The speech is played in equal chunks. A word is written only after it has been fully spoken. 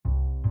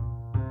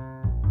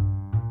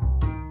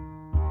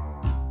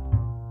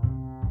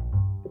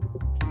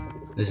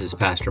This is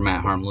Pastor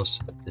Matt Harmless.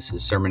 This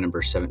is sermon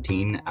number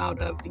 17 out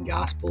of the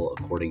Gospel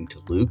according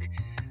to Luke.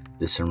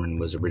 This sermon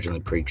was originally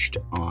preached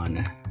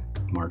on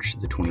March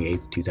the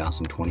 28th,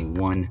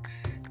 2021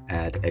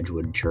 at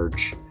Edgewood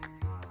Church.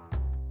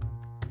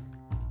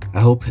 I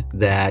hope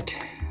that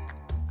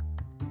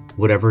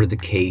whatever the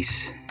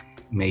case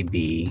may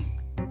be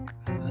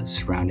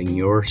surrounding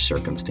your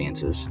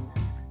circumstances,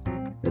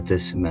 that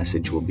this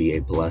message will be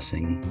a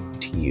blessing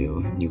to you,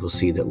 and you will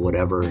see that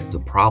whatever the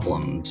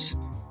problems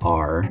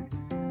are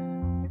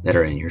that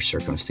are in your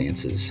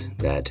circumstances,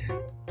 that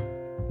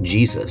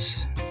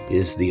Jesus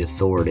is the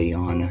authority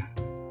on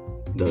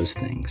those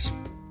things.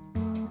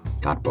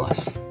 God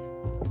bless. I'm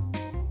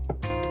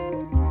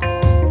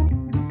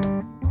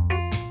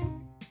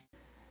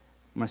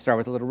going to start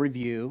with a little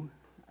review.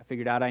 I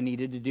figured out I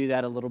needed to do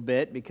that a little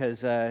bit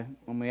because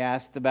when we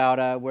asked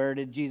about where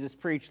did Jesus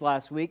preach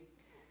last week,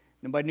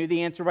 nobody knew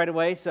the answer right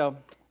away, so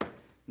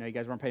no, you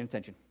guys weren't paying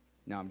attention.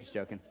 No, I'm just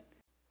joking.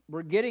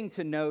 We're getting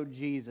to know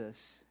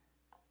Jesus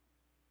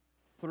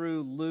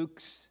through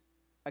Luke's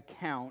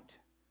account,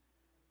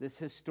 this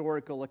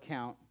historical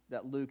account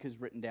that Luke has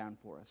written down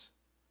for us.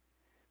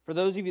 For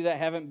those of you that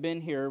haven't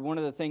been here, one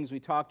of the things we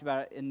talked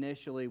about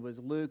initially was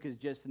Luke is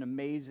just an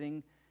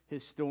amazing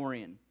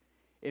historian.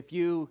 If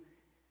you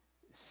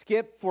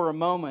skip for a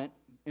moment,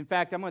 in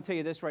fact, I'm going to tell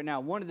you this right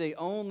now, one of the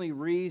only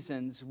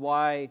reasons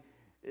why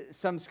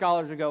some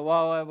scholars would go,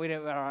 well, I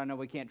don't know,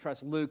 we can't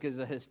trust Luke as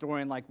a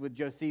historian like with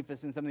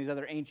Josephus and some of these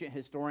other ancient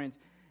historians,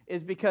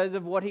 is because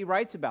of what he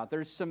writes about.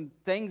 There's some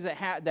things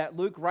that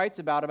Luke writes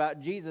about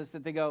Jesus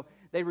that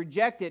they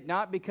reject it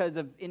not because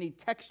of any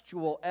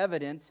textual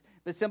evidence,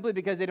 but simply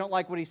because they don't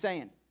like what he's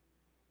saying,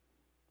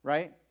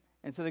 right?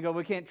 And so they go,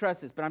 we can't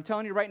trust this. But I'm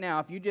telling you right now,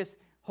 if you just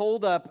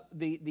hold up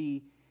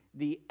the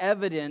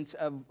evidence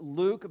of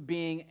Luke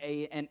being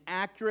an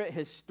accurate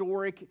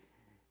historic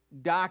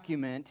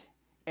document,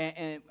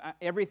 and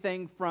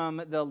everything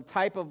from the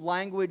type of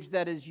language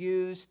that is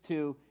used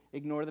to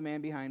ignore the man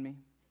behind me.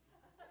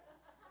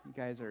 You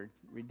guys are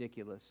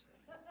ridiculous.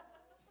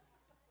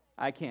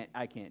 I can't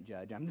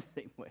judge. I'm the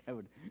same way.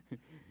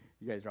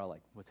 You guys are all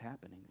like, what's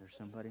happening? There's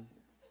somebody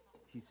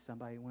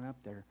went up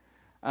there.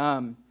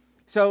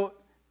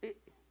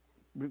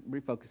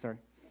 Refocus, sorry.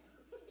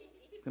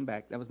 Come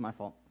back. That was my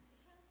fault.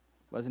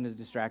 Wasn't as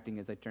distracting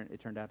as it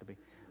turned out to be.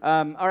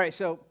 All right,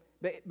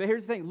 but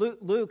here's the thing.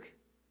 Luke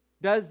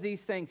does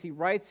these things. He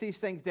writes these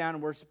things down,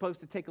 and we're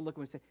supposed to take a look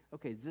and say,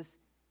 okay, this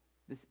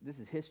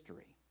is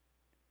history.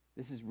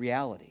 This is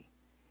reality.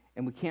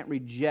 And we can't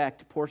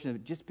reject a portion of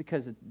it just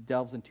because it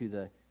delves into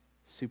the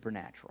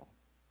supernatural.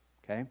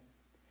 Okay?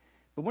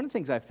 But one of the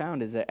things I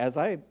found is that as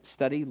I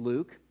study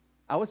Luke,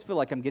 I always feel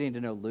like I'm getting to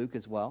know Luke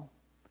as well.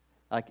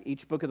 Like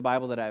each book of the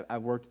Bible that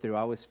I've worked through, I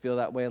always feel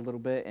that way a little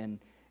bit, and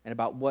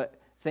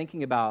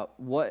thinking about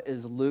what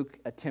is Luke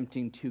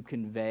attempting to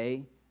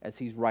convey as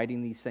he's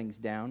writing these things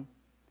down.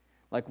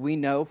 Like we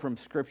know from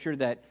Scripture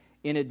that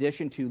in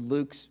addition to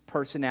Luke's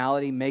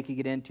personality making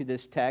it into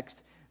this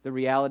text, the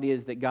reality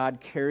is that God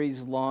carries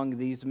along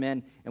these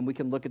men, and we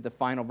can look at the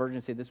final version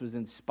and say this was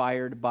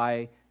inspired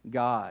by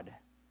God.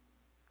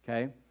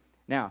 Okay?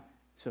 Now,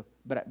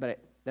 but that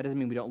doesn't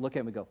mean we don't look at it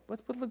and we go,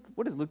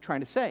 what is Luke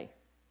trying to say?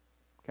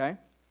 Okay?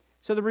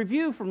 So the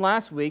review from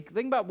last week,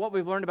 think about what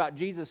we've learned about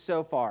Jesus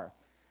so far.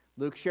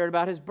 Luke shared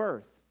about his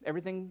birth,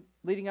 everything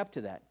leading up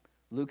to that.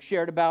 Luke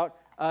shared about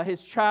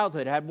his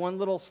childhood, had one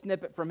little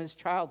snippet from his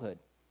childhood.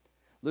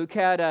 Luke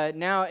had,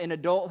 now in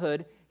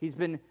adulthood, he's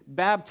been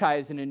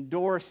baptized and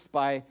endorsed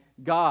by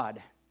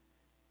God.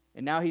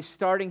 And now he's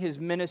starting his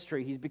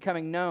ministry. He's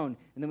becoming known.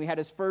 And then we had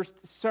his first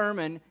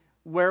sermon.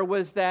 Where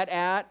was that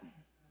at?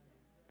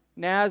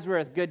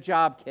 Nazareth. Good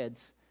job,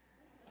 kids.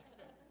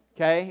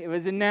 Okay? It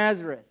was in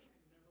Nazareth.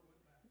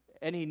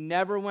 And he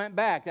never went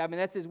back. I mean,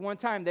 that's his one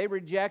time. They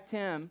reject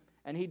him,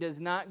 and he does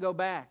not go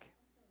back.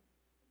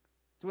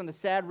 It's one of the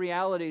sad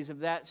realities of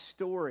that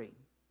story.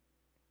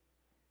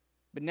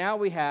 But now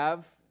we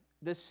have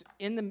this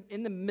in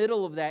the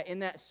middle of that, in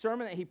that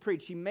sermon that he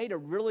preached, he made a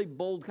really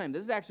bold claim.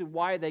 This is actually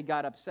why they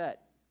got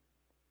upset.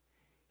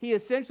 He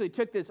essentially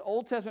took this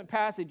Old Testament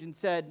passage and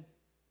said,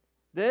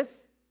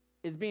 this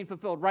is being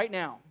fulfilled right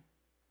now.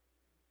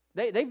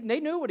 They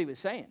knew what he was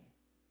saying.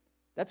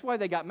 That's why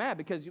they got mad,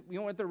 because you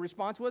know what their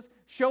response was?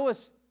 Show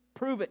us,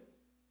 prove it.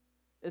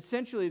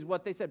 Essentially is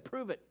what they said,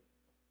 prove it.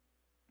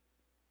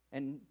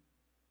 And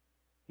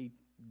he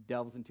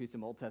delves into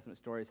some Old Testament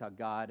stories how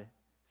God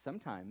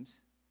sometimes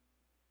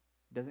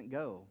doesn't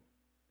go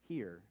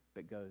here,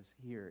 but goes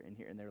here and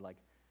here. And they're like,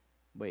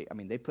 wait, I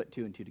mean, they put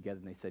two and two together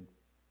and they said,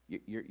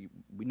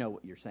 we know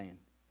what you're saying.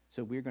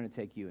 So we're going to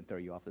take you and throw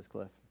you off this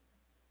cliff.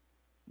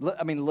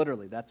 I mean,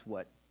 literally, that's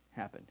what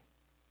happened.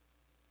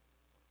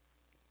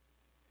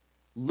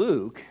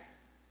 Luke,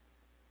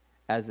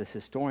 as this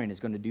historian, is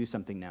going to do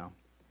something now.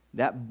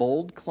 That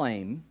bold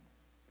claim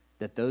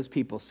that those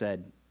people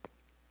said,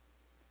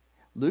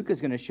 Luke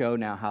is going to show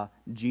now how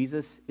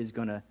Jesus is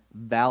going to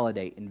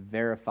validate and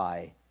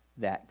verify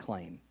that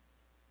claim.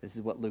 This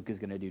is what Luke is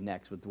going to do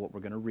next with what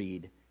we're going to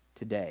read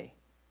today.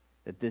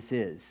 That this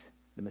is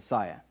the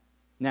Messiah.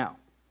 Now,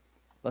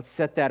 let's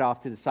set that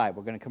off to the side.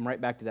 We're going to come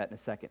right back to that in a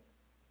second.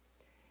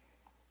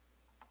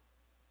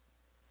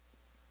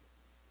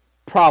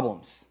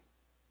 Problems.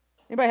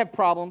 Anybody have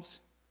problems?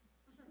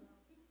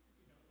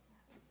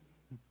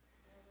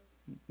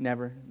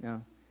 Never?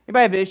 No.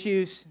 Anybody have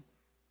issues?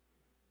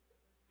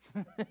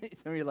 Some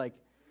of you are like,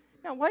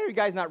 now, why are you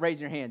guys not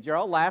raising your hands? You're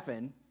all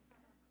laughing.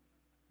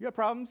 You have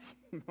problems?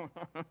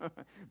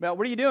 Well,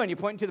 what are you doing? You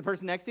pointing to the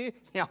person next to you?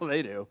 Yeah, well,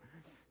 they do.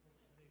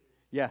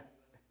 Yeah.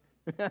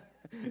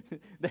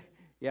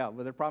 Yeah,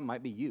 well, their problem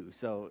might be you.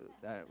 So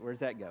where's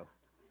that go?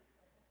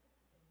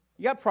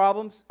 You got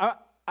problems?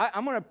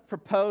 I'm going to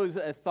propose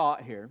a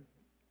thought here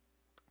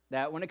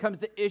that when it comes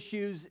to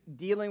issues,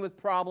 dealing with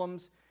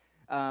problems,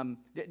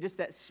 just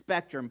that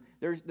spectrum,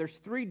 there's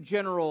three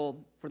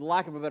general, for the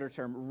lack of a better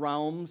term,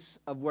 realms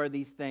of where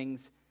these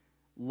things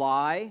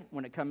lie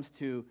when it comes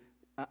to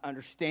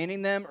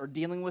understanding them or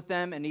dealing with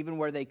them, and even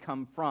where they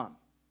come from.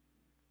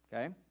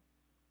 Okay?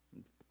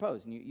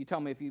 Propose, and you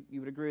tell me if you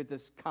would agree with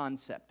this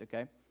concept,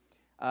 okay?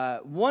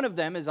 One of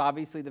them is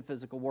obviously the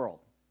physical world.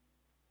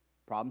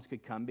 Problems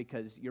could come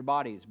because your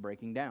body is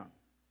breaking down.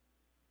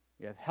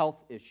 You have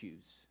health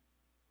issues.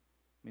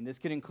 I mean, this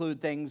could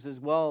include things as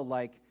well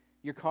like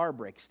your car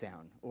breaks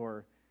down,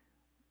 or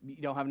you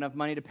don't have enough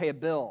money to pay a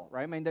bill,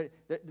 right? I mean,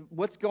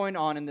 what's going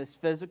on in this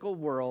physical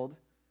world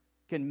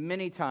can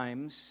many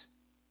times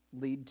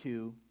lead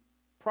to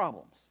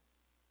problems.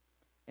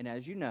 And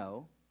as you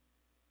know,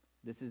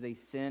 this is a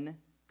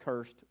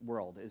sin-cursed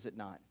world, is it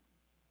not?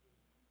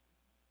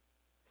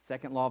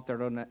 Second law of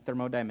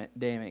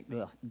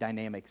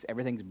thermodynamics,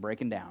 everything's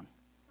breaking down,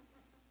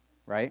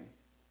 right?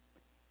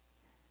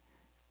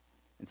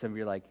 And some of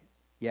you are like,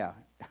 yeah.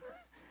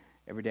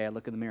 Every day I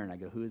look in the mirror and I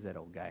go, who is that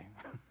old guy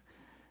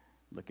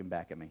looking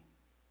back at me?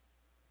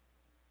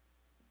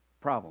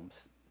 Problems,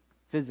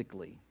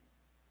 physically.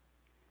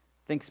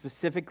 Think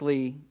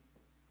specifically,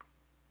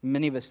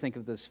 many of us think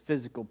of those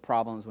physical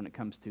problems when it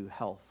comes to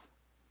health.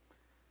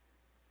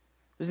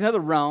 There's another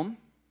realm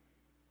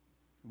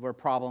where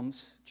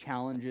problems,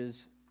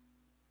 challenges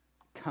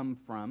come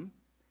from,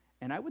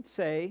 and I would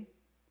say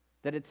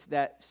that it's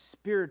that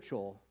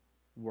spiritual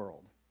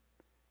world.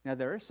 Now,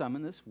 there are some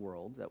in this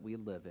world that we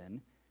live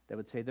in that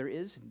would say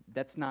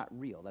that's not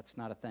real, that's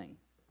not a thing.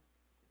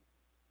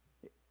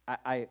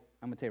 I'm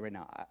going to tell you right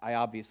now, I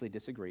obviously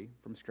disagree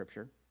from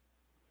Scripture.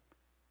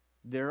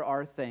 There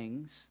are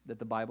things that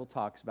the Bible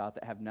talks about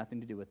that have nothing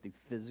to do with the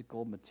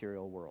physical,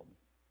 material world.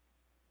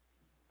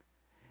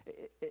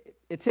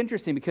 It's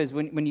interesting because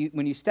when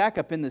you stack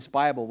up in this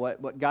Bible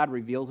what God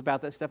reveals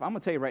about that stuff, I'm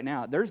going to tell you right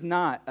now, there's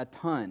not a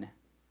ton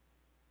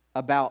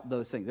about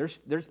those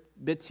things. There's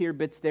bits here,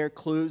 bits there,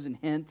 clues and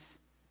hints.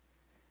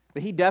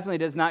 But he definitely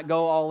does not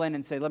go all in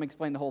and say, let me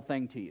explain the whole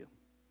thing to you.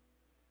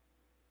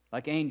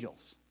 Like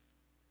angels.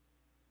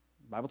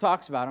 The Bible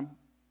talks about them.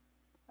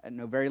 I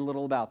know very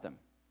little about them.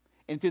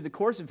 And through the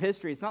course of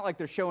history, it's not like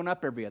they're showing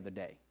up every other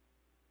day.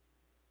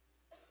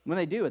 When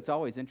they do, it's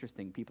always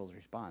interesting, people's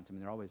response. I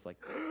mean, they're always like,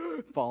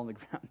 fall on the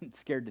ground and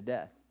scared to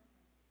death.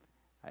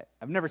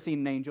 I've never seen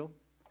an angel.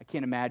 I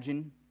can't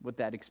imagine what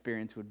that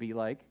experience would be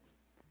like.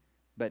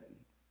 But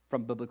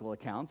from biblical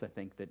accounts, I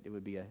think that it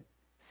would be a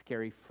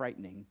scary,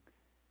 frightening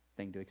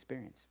thing to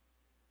experience.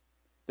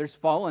 There's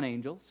fallen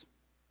angels,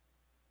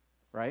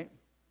 right?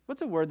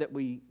 What's a word that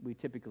we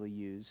typically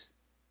use?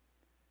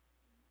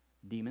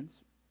 Demons,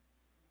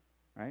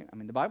 right? I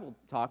mean, the Bible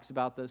talks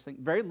about those things.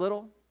 Very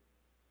little.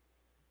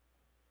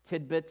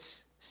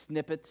 Tidbits,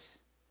 snippets.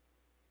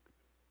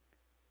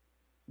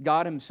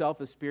 God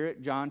himself is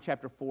spirit. John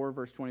chapter 4,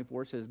 verse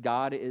 24 says,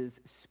 God is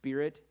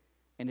spirit,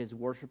 and his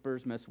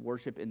worshipers must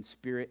worship in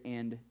spirit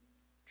and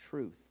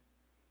truth.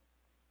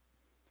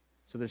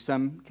 So there's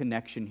some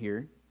connection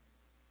here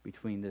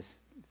between this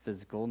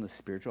physical and the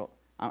spiritual.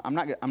 I'm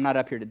not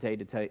up here today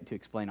to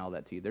explain all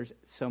that to you. There's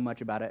so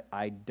much about it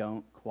I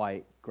don't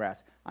quite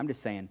grasp. I'm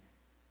just saying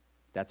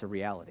that's a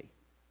reality.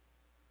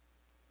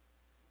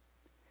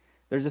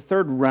 There's a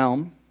third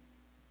realm,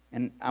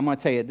 and I'm going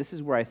to tell you, this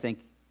is where I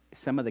think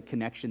some of the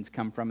connections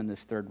come from in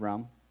this third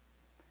realm.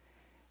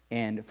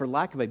 And for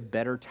lack of a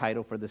better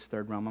title for this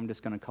third realm, I'm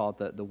just going to call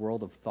it the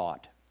world of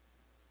thought.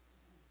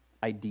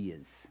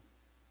 Ideas.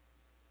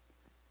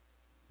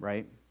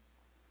 Right?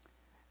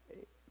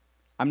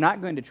 I'm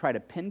not going to try to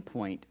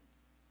pinpoint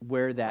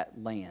where that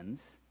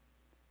lands,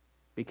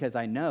 because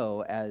I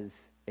know as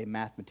a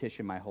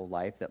mathematician my whole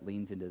life that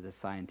leans into the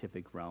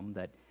scientific realm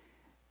that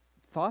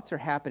thoughts are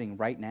happening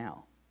right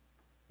now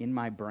in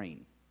my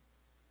brain,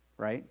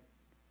 right?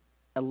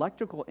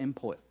 Electrical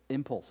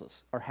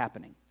impulses are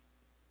happening.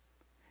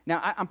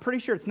 Now, I'm pretty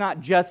sure it's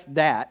not just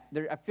that.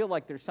 I feel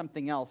like there's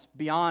something else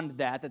beyond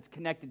that that's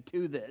connected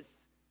to this.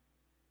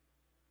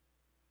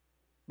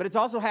 But it's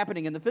also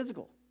happening in the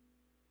physical.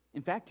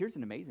 In fact, here's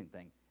an amazing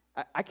thing.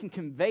 I can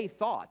convey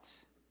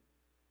thoughts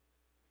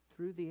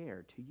through the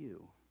air to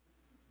you.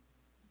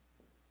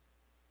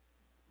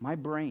 My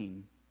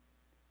brain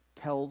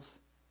tells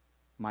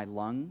my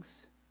lungs,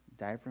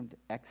 diaphragm to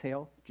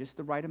exhale just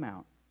the right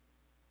amount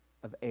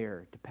of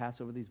air to pass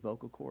over these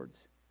vocal cords.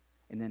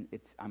 And then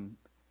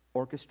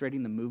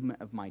orchestrating the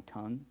movement of my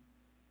tongue,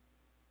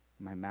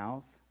 my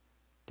mouth,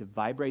 to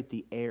vibrate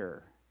the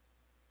air.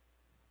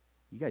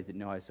 You guys didn't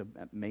know I was so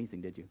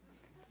amazing, did you?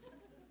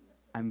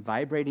 I'm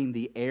vibrating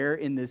the air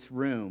in this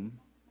room,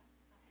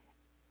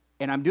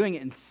 and I'm doing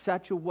it in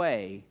such a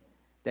way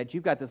that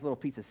you've got this little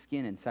piece of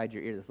skin inside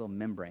your ear, this little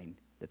membrane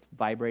that's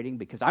vibrating,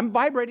 because I'm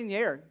vibrating the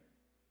air.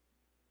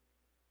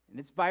 And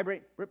it's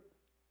vibrating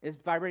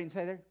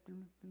inside there.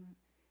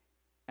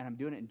 And I'm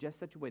doing it in just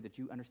such a way that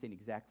you understand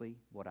exactly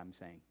what I'm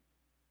saying.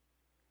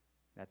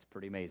 That's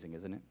pretty amazing,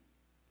 isn't it?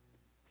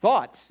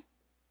 Thoughts.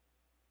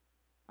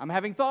 I'm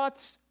having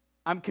thoughts.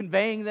 I'm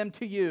conveying them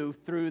to you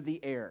through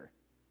the air.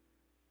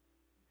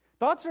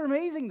 Thoughts are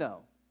amazing,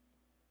 though.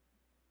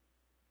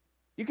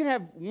 You can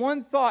have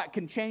one thought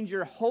can change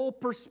your whole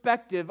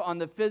perspective on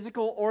the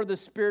physical or the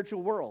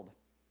spiritual world,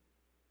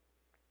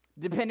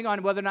 depending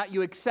on whether or not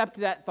you accept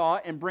that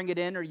thought and bring it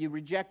in or you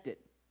reject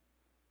it.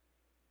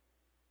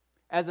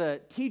 As a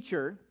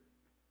teacher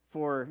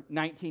for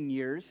 19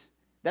 years,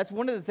 that's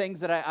one of the things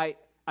that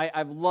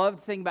I've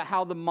loved thinking about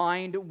how the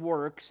mind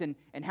works and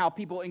how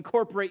people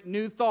incorporate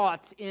new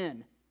thoughts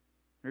in.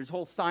 There's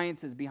whole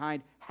sciences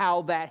behind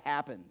how that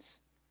happens.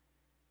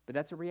 But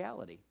that's a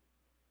reality.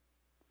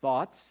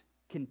 Thoughts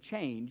can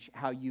change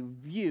how you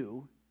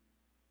view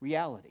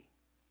reality.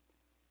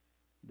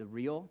 The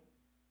real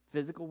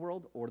physical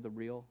world or the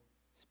real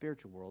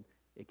spiritual world,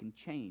 it can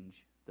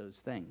change those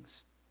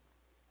things.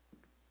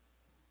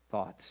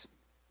 Thoughts.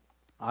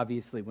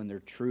 Obviously, when they're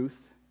truth,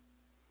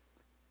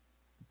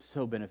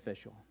 so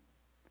beneficial.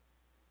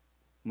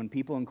 When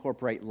people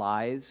incorporate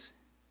lies,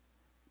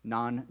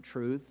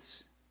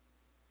 non-truths,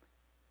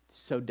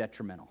 so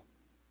detrimental.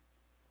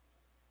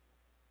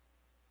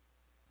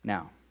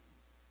 Now,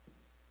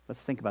 let's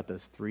think about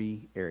those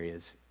three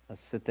areas.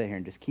 Let's sit there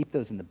and just keep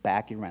those in the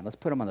back of your mind. Let's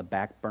put them on the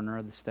back burner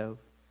of the stove.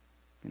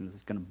 And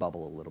it's going to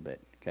bubble a little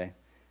bit, okay?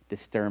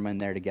 Just stir them in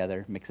there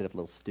together, mix it up a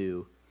little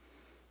stew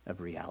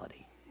of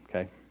reality,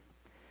 okay?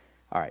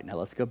 All right, now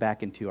let's go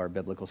back into our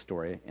biblical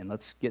story, and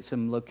let's get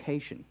some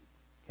location,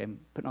 okay? I'm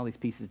putting all these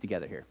pieces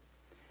together here.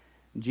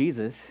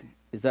 Jesus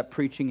is up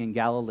preaching in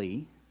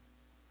Galilee.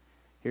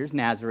 Here's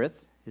Nazareth,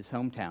 his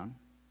hometown.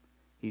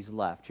 He's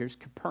left. Here's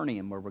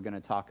Capernaum, where we're going to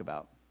talk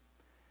about.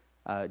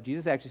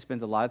 Jesus actually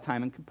spends a lot of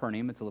time in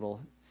Capernaum. It's a little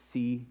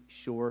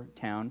seashore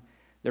town.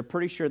 They're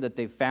pretty sure that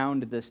they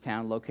found this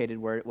town located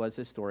where it was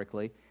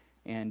historically.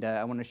 And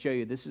I want to show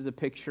you, this is a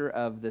picture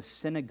of the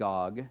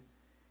synagogue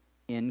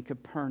in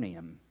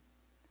Capernaum.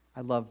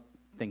 I love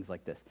things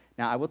like this.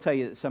 Now, I will tell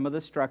you that some of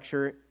the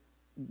structure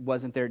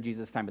wasn't there at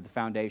Jesus' time, but the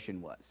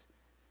foundation was.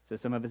 So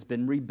some of it's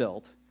been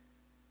rebuilt.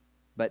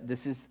 But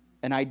this is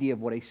an idea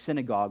of what a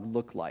synagogue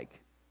looked like,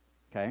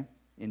 okay,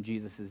 in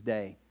Jesus'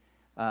 day.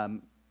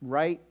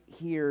 Right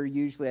here,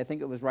 usually, I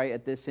think it was right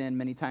at this end,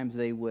 many times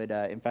they would,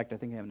 in fact, I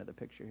think I have another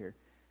picture here.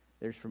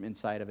 There's from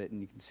inside of it, and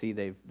you can see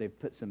they've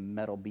put some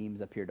metal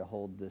beams up here to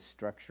hold this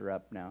structure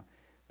up now.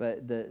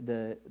 But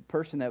the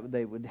person that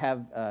they would have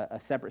a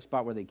separate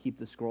spot where they keep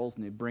the scrolls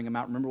and they bring them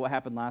out. Remember what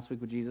happened last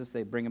week with Jesus?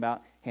 They bring him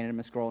out, handed him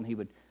a scroll, and he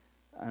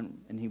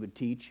would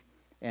teach.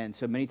 And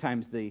so many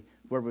times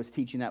whoever was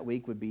teaching that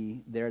week would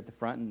be there at the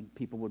front, and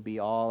people would be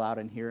all out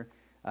in here.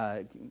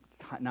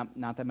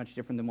 Not that much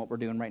different than what we're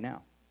doing right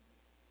now.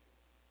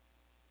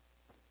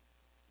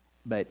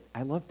 But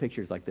I love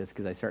pictures like this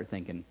because I start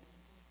thinking,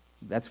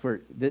 that's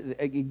where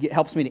it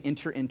helps me to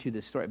enter into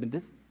this story.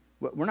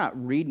 But we're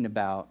not reading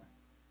about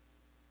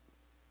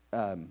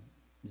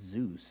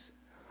Zeus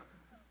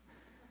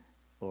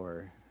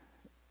or,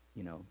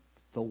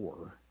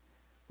 Thor.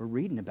 We're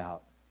reading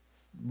about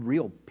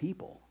real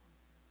people.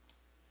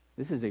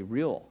 This is a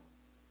real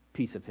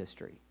piece of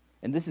history.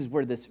 And this is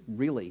where this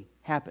really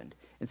happened.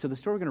 And so the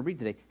story we're going to read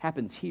today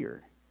happens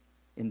here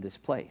in this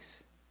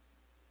place.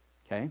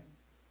 Okay?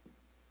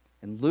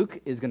 And Luke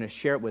is going to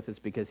share it with us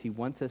because he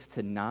wants us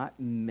to not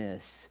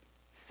miss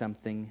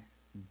something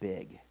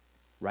big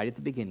right at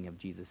the beginning of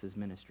Jesus'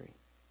 ministry.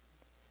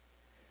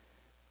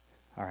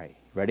 All right,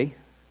 ready?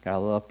 Got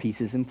all the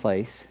pieces in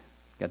place.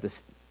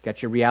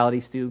 Got your reality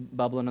stew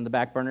bubbling on the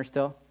back burner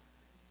still?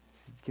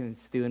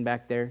 Stewing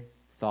back there.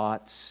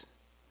 Thoughts,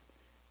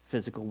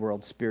 physical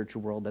world,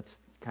 spiritual world, that's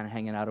kind of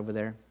hanging out over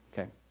there.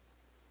 Okay.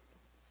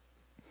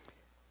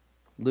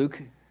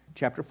 Luke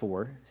chapter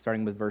 4,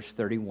 starting with verse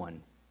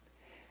 31.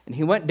 And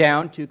he went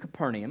down to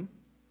Capernaum.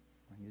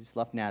 He just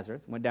left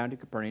Nazareth, went down to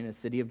Capernaum, a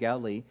city of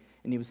Galilee,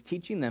 and he was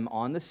teaching them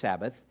on the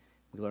Sabbath.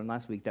 We learned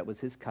last week that was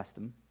his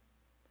custom.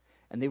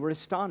 And they were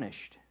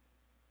astonished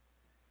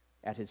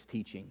at his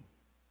teaching,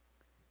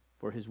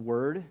 for his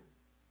word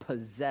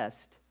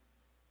possessed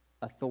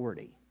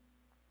authority.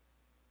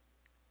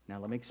 Now,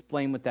 let me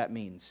explain what that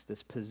means,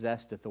 this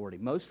possessed authority.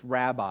 Most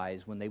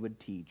rabbis, when they would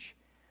teach,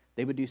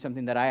 they would do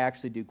something that I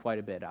actually do quite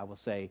a bit. I will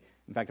say,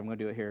 in fact, I'm going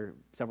to do it here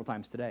several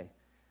times today.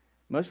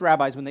 Most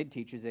rabbis, when they'd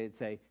teach, they'd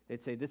say,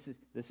 this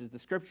is the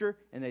scripture,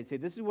 and they'd say,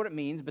 this is what it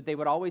means, but they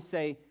would always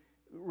say,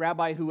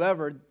 Rabbi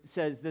whoever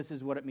says this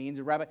is what it means.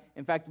 Or Rabbi,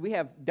 in fact, we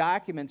have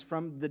documents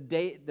from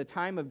the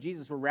time of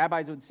Jesus where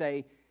rabbis would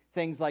say,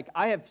 things like,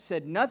 I have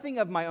said nothing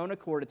of my own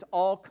accord. It's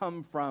all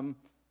come from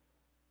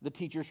the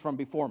teachers from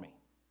before me.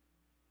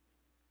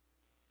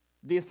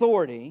 The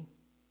authority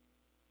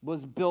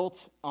was built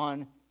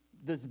on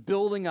this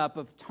building up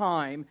of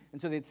time,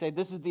 and so they'd say,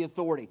 this is the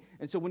authority.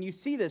 And so when you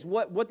see this,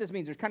 what this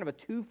means, there's kind of a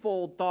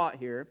twofold thought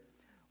here.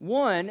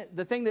 One,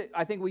 the thing that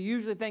I think we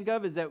usually think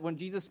of is that when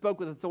Jesus spoke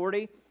with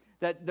authority,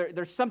 that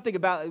there's something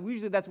about it.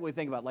 Usually that's what we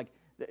think about, like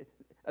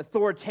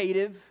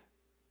authoritative.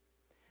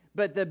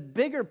 But the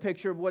bigger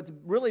picture of what's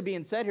really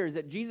being said here is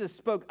that Jesus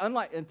spoke,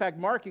 in fact,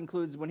 Mark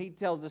includes, when he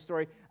tells the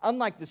story,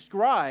 unlike the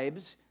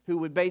scribes, who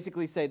would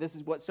basically say, this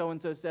is what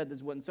so-and-so said, this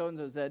is what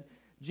so-and-so said,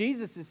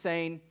 Jesus is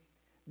saying,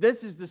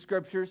 this is the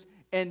scriptures,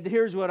 and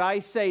here's what I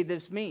say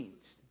this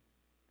means.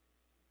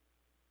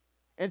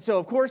 And so,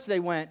 of course, they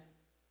went,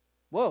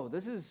 whoa,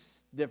 this is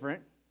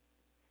different.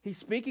 He's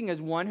speaking as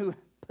one who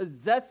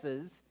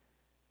possesses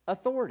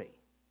authority.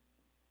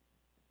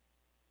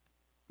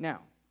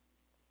 Now,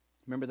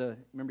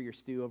 remember your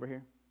stew over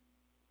here?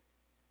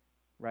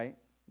 Right?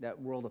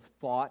 That world of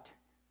thought.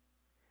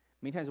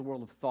 Many times the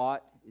world of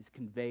thought is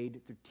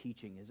conveyed through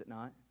teaching, is it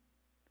not?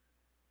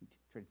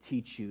 Try to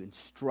teach you,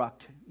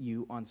 instruct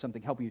you on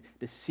something, help you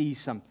to see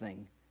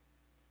something.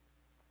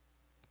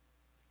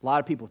 A lot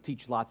of people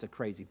teach lots of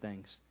crazy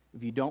things.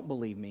 If you don't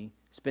believe me,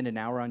 spend an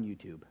hour on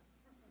YouTube.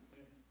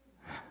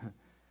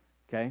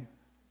 Okay?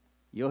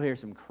 You'll hear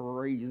some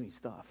crazy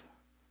stuff.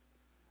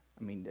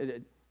 I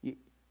mean,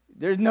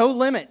 there's no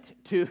limit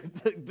to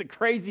the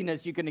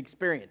craziness you can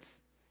experience.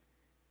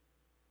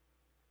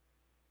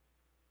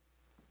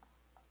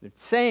 They're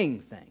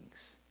saying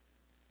things.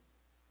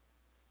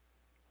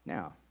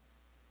 Now,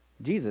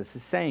 Jesus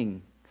is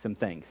saying some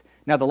things.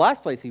 Now, the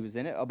last place he was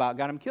in it about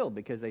got him killed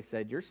because they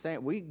said, "You're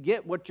saying we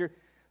get what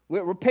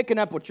we're picking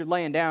up what you're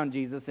laying down,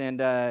 Jesus, and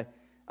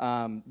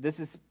this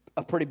is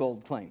a pretty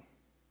bold claim."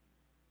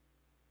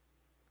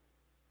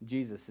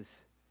 Jesus is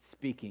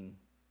speaking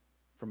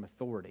from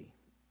authority.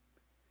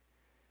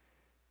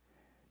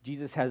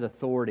 Jesus has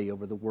authority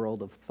over the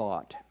world of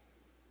thought.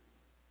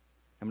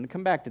 I'm going to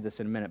come back to this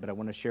in a minute, but I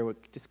want to share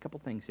just a couple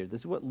things here.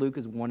 This is what Luke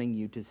is wanting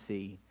you to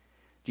see.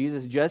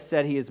 Jesus just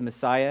said he is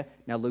Messiah.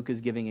 Now Luke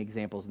is giving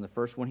examples, and the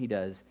first one he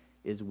does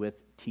is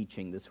with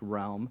teaching. This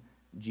realm,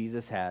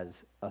 Jesus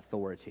has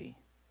authority.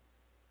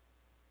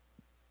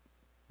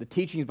 The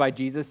teachings by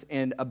Jesus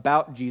and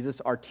about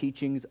Jesus are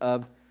teachings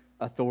of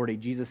authority.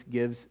 Jesus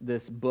gives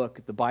this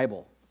book, the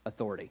Bible,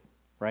 authority,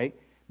 right?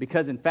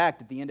 Because in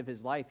fact, at the end of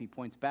his life, he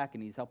points back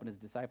and he's helping his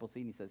disciples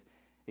see, and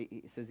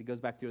he goes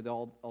back through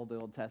all the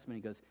Old Testament.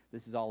 He goes,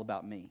 "This is all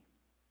about me."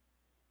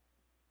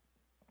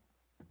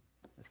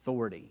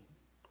 Authority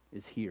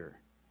is here.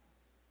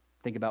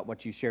 Think about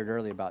what you shared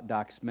earlier about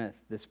Doc Smith.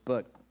 This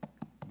book,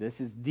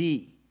 this is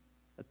the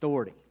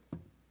authority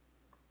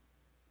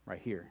right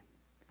here.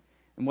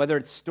 And whether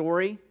it's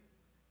story,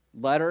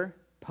 letter,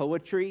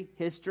 poetry,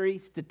 history,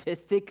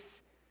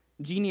 statistics,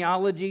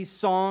 genealogy,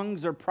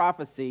 songs, or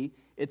prophecy,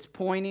 it's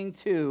pointing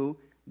to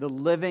the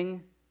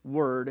living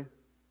Word,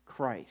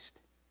 Christ,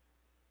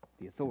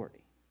 the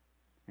authority.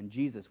 And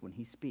Jesus, when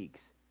he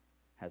speaks,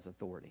 has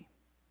authority.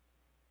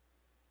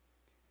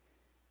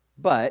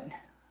 But,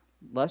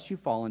 lest you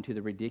fall into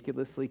the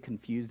ridiculously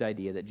confused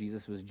idea that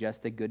Jesus was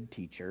just a good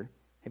teacher.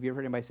 Have you ever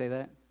heard anybody say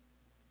that?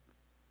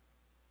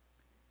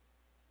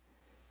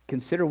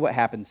 Consider what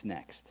happens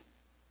next.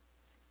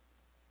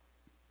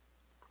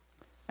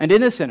 And in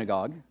the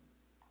synagogue,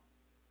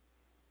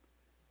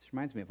 this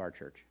reminds me of our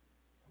church.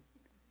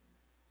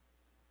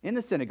 In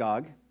the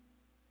synagogue,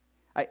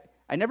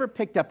 I never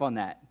picked up on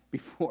that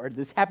before.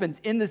 This happens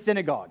in the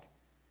synagogue.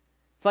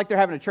 It's like they're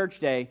having a church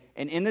day,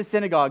 and in the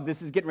synagogue,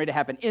 this is getting ready to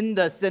happen in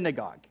the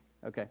synagogue.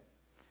 Okay?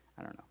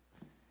 I don't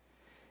know.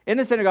 In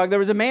the synagogue, there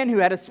was a man who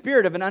had a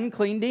spirit of an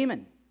unclean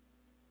demon.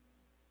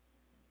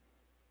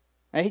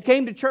 And he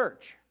came to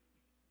church.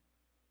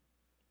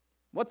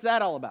 What's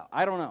that all about?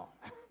 I don't know.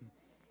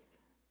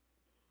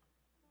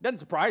 Doesn't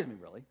surprise me,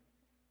 really.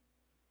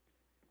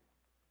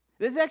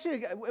 This is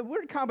actually a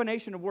weird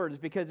combination of words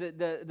because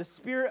the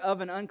spirit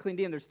of an unclean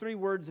demon, there's 3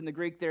 words in the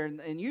Greek there,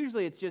 and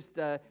usually it's just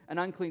an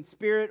unclean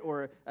spirit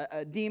or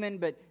a demon,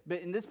 but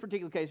in this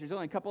particular case, there's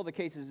only a couple of the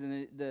cases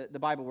in the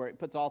Bible where it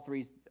puts all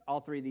three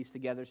of these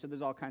together, so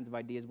there's all kinds of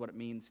ideas what it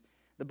means.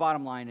 The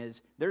bottom line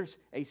is there's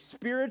a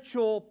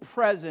spiritual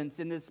presence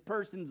in this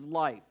person's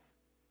life,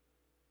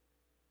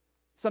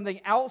 something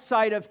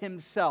outside of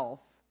himself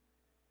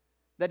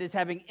that is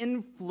having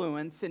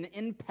influence and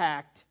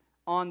impact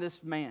on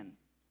this man.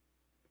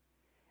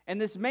 And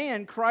this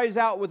man cries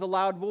out with a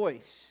loud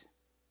voice.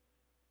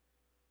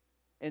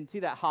 And see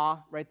that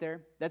ha right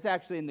there? That's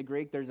actually in the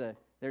Greek.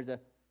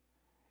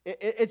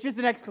 It's just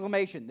an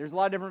exclamation. There's a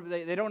lot of different,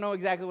 they don't know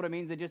exactly what it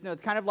means. They just know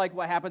it's kind of like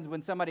what happens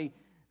when somebody,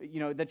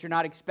 that you're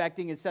not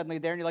expecting is suddenly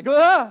there and you're like,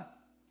 ah!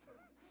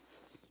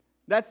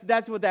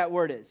 That's what that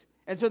word is.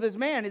 And so this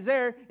man is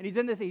there and he's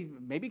in this, he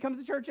maybe comes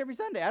to church every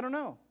Sunday. I don't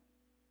know.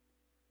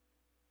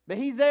 But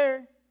he's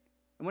there.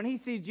 And when he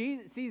sees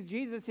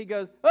Jesus, he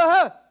goes,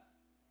 ah!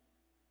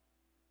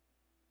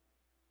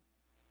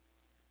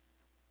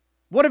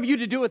 What have you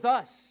to do with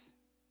us?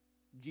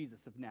 Jesus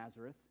of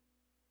Nazareth.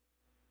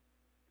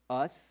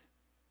 Us.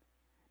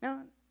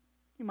 Now,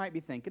 you might be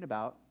thinking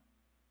about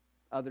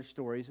other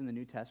stories in the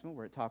New Testament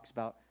where it talks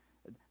about,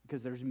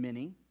 because there's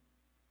many,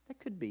 that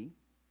could be.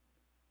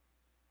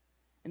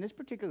 In this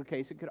particular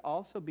case, it could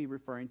also be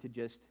referring to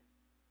just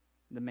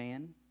the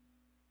man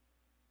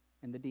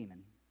and the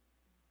demon.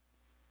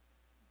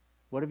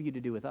 What have you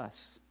to do with us?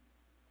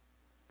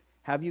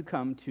 Have you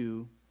come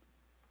to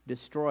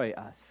destroy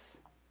us?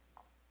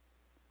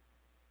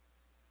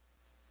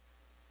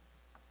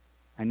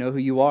 I know who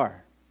you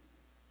are,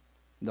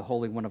 the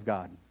Holy One of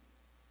God.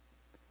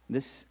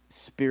 This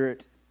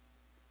Spirit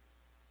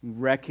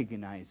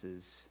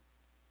recognizes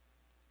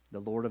the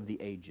Lord of the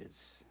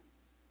ages,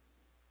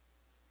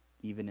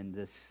 even in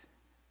this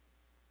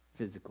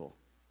physical,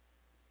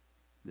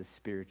 this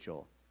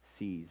spiritual,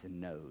 sees and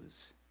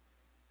knows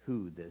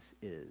who this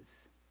is.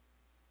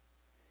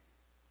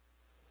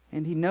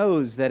 And he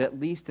knows that at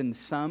least in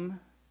some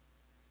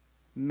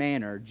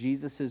manner,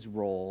 Jesus'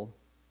 role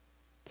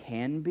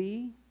can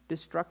be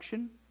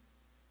destruction.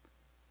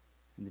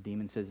 And the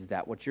demon says, is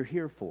that what you're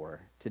here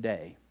for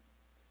today?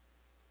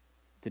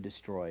 To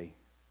destroy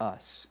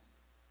us.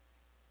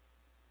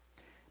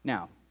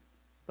 Now,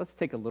 let's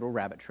take a little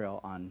rabbit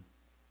trail on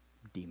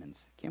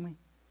demons, can we?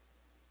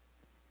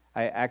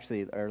 I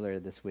actually, earlier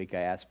this week, I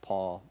asked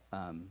Paul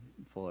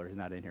Fuller, who's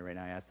not in here right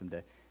now, I asked him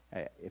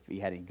if he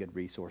had any good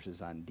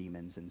resources on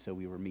demons, and so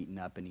we were meeting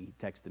up, and he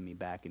texted me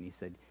back, and he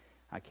said,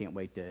 I can't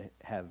wait to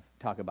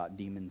talk about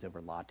demons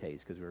over lattes,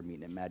 because we were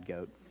meeting at Mad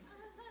Goat.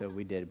 So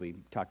we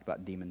talked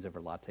about demons over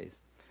lattes.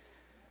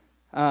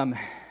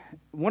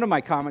 One of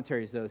my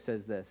commentaries, though,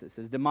 says this. It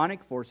says,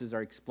 demonic forces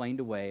are explained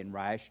away and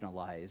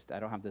rationalized. I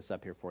don't have this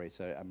up here for you,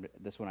 so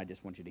this one I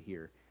just want you to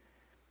hear.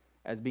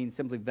 As being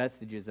simply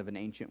vestiges of an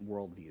ancient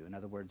worldview. In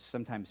other words,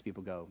 sometimes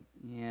people go,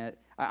 yeah,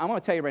 I'm going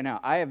to tell you right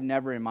now, I have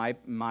never in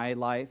my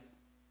life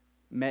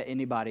met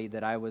anybody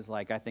that I was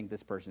like, I think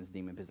this person's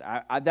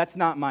demon-possessed. That's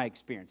not my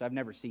experience. I've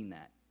never seen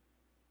that.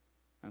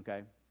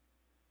 Okay?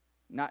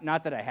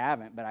 Not that I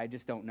haven't, but I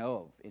just don't know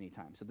of any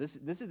time. So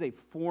this is a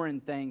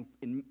foreign thing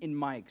in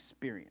my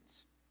experience.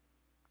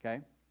 Okay?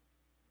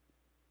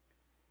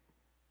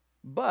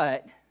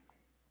 But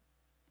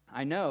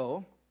I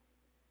know,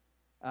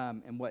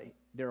 and what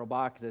Darrell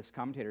Bach, this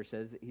commentator,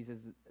 says, he says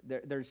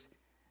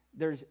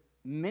there's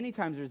many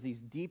times there's these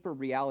deeper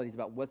realities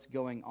about what's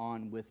going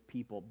on with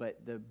people.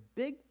 But the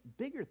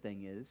bigger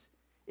thing is,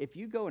 if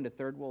you go into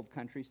third world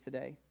countries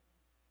today,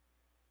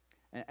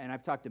 and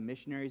I've talked to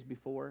missionaries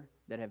before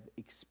that have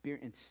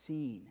experienced,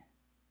 seen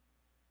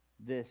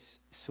this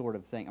sort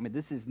of thing. I mean,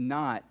 this is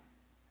not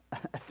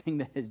a thing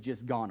that has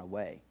just gone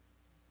away.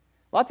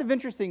 Lots of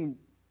interesting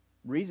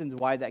reasons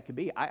why that could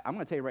be. I'm going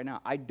to tell you right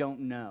now, I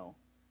don't know.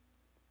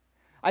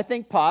 I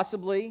think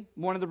possibly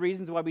one of the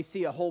reasons why we're going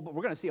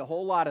to see a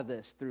whole lot of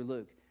this through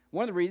Luke.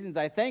 One of the reasons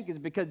I think is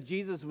because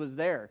Jesus was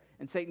there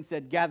and Satan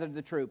said, gather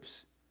the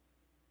troops.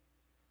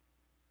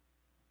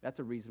 That's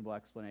a reasonable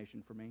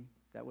explanation for me.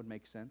 That would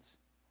make sense.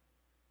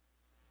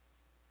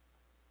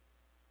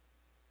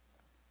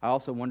 I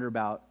also wonder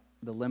about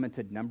the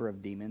limited number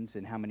of demons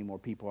and how many more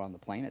people are on the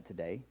planet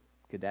today.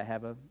 Could that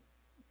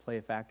play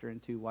a factor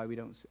into why we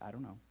don't? I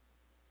don't know.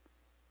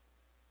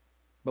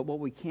 But what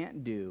we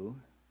can't do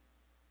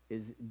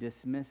is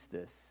dismiss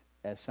this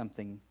as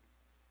something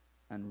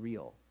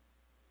unreal.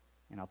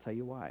 And I'll tell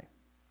you why.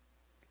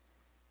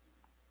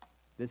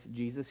 This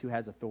Jesus who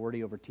has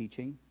authority over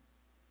teaching,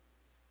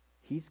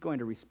 he's going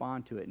to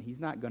respond to it, and he's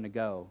not going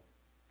to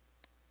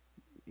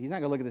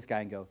look at this guy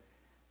and go,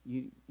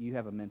 you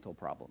have a mental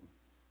problem.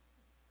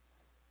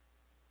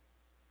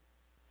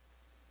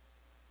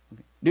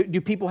 Okay. Do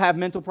people have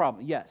mental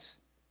problems? Yes.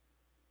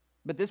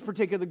 But this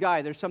particular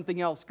guy, there's something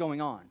else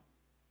going on.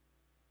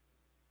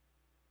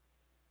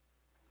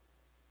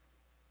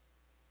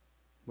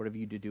 What have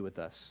you to do with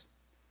us?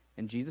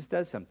 And Jesus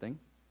does something.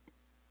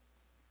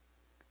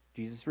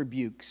 Jesus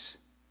rebukes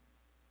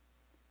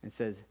and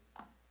says,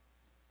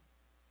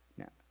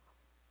 now,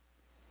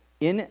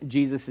 in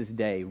Jesus'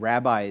 day,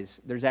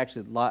 rabbis, there's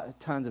actually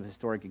tons of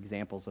historic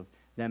examples of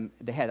them.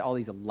 They had all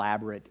these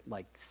elaborate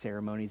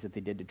ceremonies that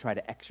they did to try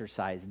to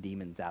exorcise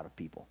demons out of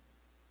people.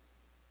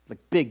 Like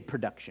big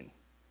production.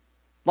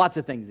 Lots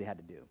of things they had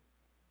to do.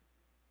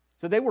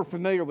 So they were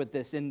familiar with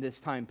this in this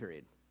time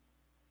period.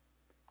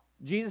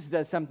 Jesus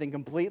does something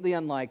completely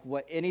unlike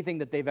anything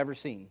that they've ever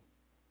seen.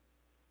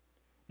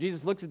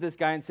 Jesus looks at this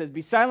guy and says,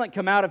 be silent,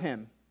 come out of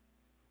him.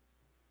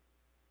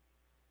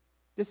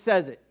 Just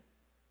says it.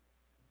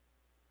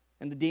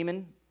 And the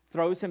demon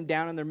throws him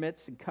down in their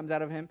midst and comes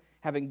out of him,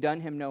 having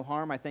done him no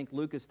harm. I think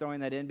Luke is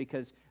throwing that in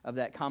because of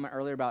that comment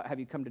earlier about, have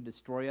you come to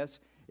destroy us?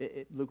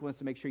 Luke wants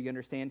to make sure you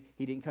understand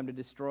he didn't come to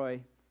destroy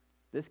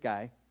this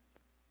guy.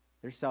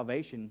 There's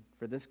salvation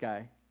for this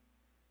guy.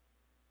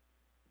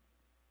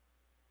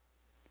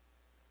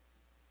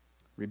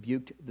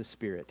 Rebuked the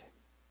spirit.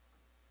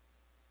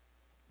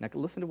 Now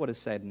listen to what is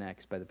said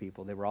next by the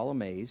people. They were all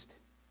amazed,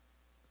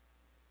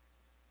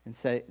 and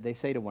they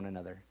say to one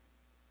another,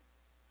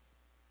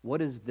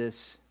 what is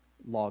this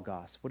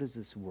logos? What is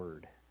this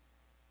word?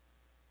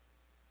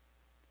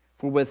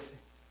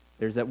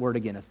 There's that word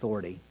again,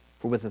 authority.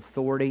 For with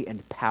authority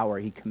and power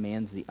he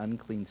commands the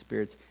unclean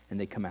spirits, and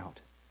they come out.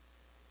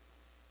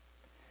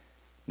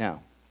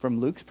 Now, from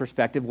Luke's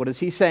perspective, what is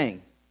he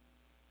saying?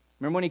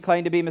 Remember when he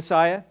claimed to be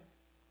Messiah?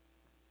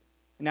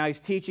 And now he's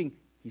teaching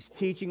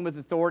with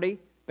authority.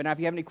 But now if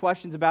you have any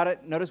questions about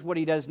it, notice what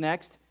he does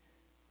next.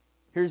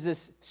 Here's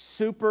this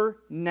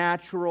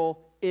supernatural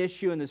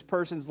issue in this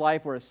person's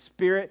life where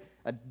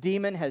a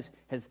demon has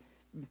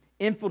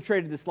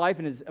infiltrated this life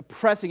and is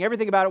oppressing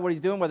everything about it, what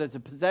he's doing, whether it's a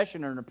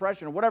possession or an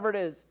oppression or whatever it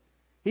is.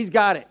 He's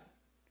got it.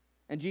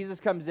 And Jesus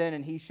comes in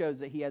and he shows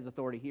that he has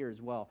authority here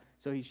as well.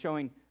 So he's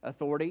showing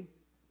authority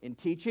in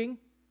teaching,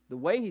 the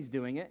way he's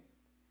doing it.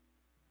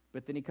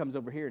 But then he comes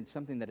over here and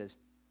something that is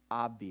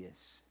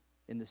obvious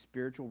in the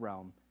spiritual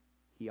realm,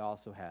 he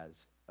also has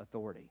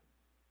authority.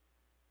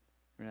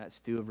 Remember that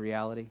stew of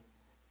reality?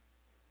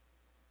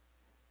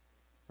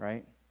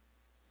 Right?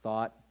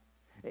 Thought.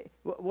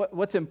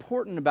 What's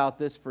important about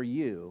this for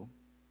you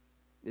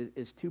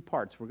is two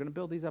parts. We're going to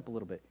build these up a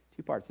little bit.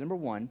 Two parts. Number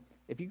one,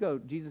 if you go,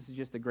 Jesus is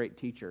just a great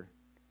teacher,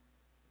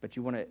 but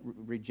you want to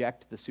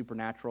reject the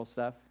supernatural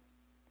stuff,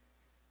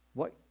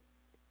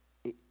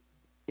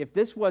 if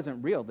this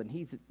wasn't real,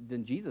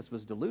 then Jesus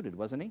was deluded,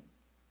 wasn't he?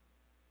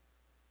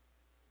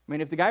 I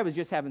mean, if the guy was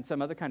just having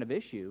some other kind of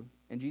issue,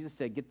 and Jesus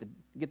said, get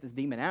this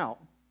demon out,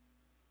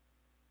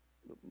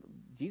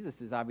 Jesus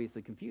is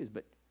obviously confused,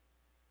 but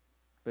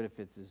if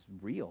it's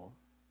real,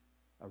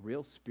 a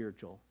real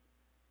spiritual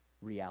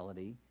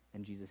reality,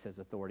 and Jesus has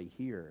authority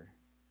here,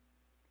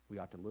 we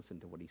ought to listen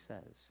to what he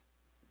says.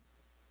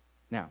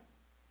 Now,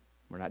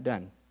 we're not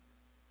done.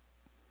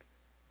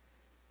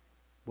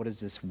 What is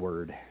this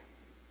word?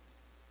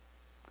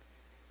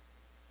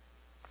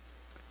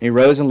 He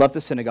rose and left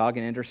the synagogue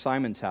and entered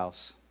Simon's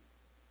house.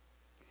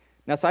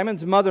 Now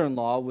Simon's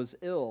mother-in-law was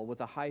ill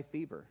with a high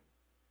fever,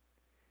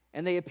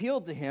 and they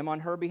appealed to him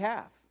on her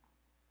behalf.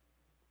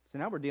 So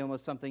now we're dealing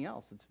with something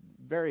else. It's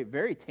very,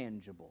 very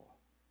tangible,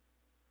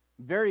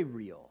 very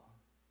real.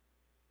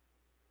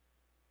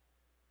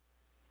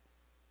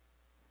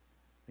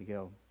 They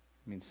go,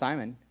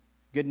 Simon,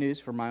 good news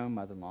for my own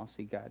mother-in-law.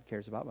 See, God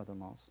cares about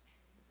mother-in-laws.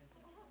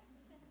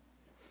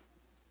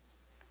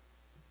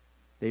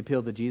 They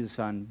appeal to Jesus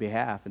on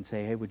behalf and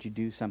say, hey, would you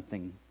do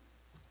something?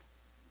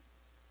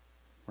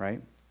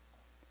 Right?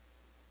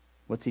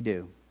 What's he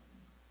do?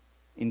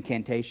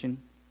 Incantation?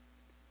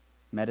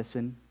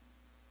 Medicine?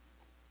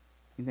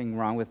 Anything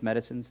wrong with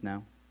medicines?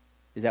 No.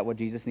 Is that what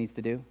Jesus needs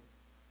to do?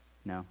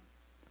 No.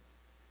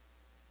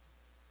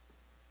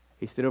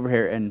 He stood over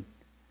here and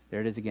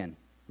there it is again.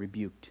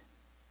 Rebuked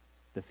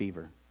the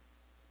fever.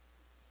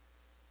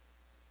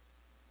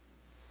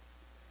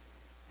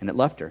 And it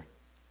left her.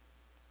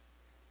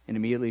 And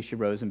immediately she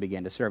rose and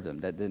began to serve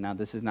them. Now,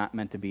 this is not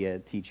meant to be a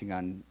teaching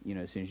on,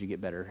 as soon as you get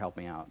better, help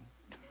me out.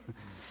 Did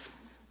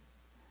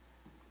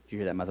you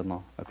hear that,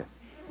 mother-in-law? Okay.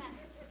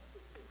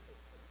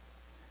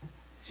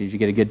 As soon as you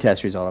get a good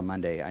test result on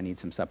Monday, I need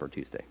some supper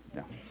Tuesday.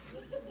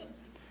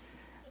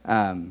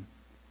 No.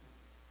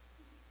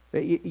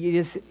 But you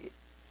just,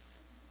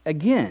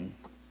 again,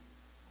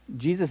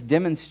 Jesus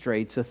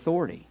demonstrates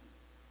authority.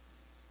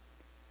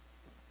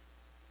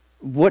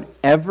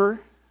 Whatever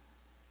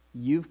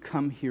you've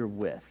come here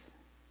with,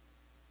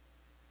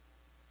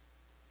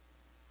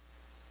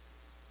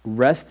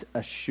 rest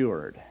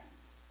assured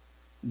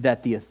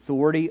that the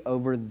authority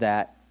over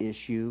that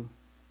issue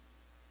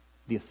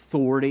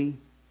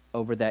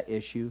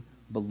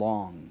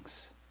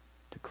belongs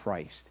to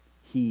Christ.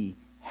 He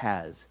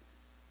has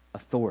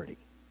authority.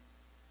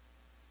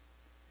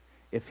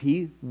 If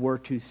he were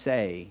to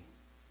say,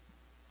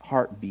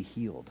 heart be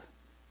healed,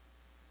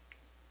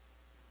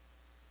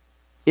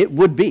 it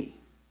would be.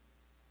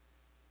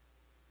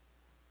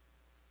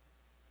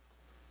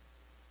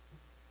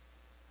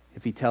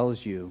 If he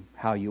tells you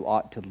how you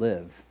ought to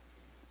live,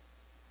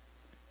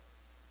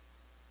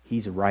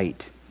 he's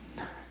right.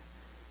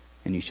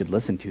 And you should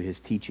listen to his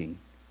teaching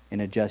and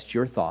adjust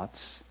your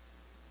thoughts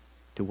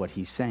to what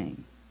he's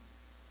saying.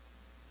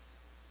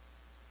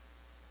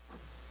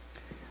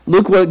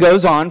 Luke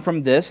goes on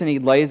from this and he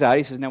lays out,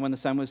 he says, now when the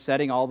sun was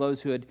setting, all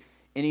those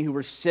any who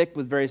were sick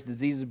with various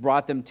diseases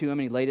brought them to him,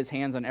 and he laid his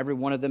hands on every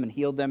one of them and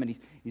healed them, and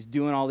he's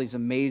doing all these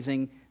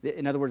amazing,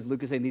 in other words,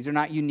 Luke is saying these are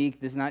not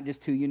unique, this is not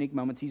just two unique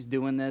moments, he's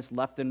doing this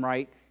left and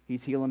right,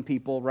 he's healing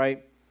people,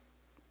 right?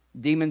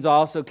 Demons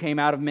also came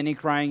out of many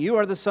crying, you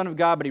are the Son of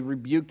God, but he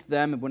rebuked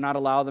them and would not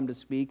allow them to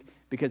speak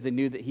because they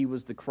knew that he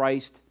was the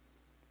Christ.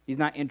 He's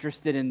not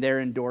interested in their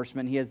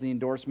endorsement, he has the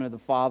endorsement of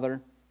the Father.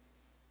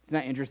 He's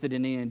not interested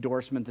in any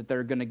endorsement that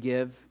they're going to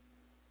give.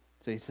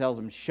 So he tells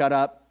them, shut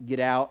up, get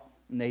out.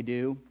 And they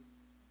do.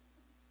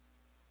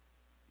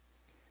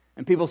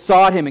 And people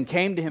sought him and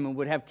came to him and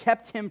would have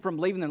kept him from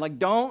leaving them. Like,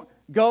 don't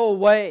go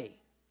away.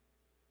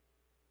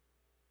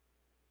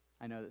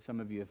 I know that some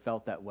of you have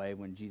felt that way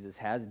when Jesus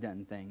has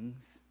done things.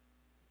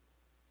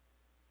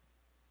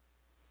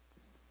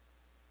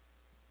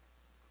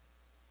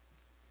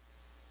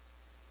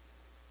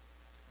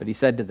 But he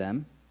said to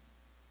them,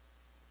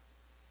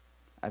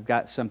 I've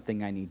got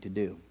something I need to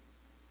do.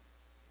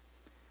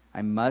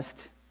 I must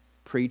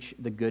preach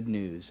the good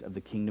news of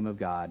the kingdom of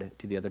God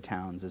to the other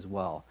towns as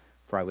well,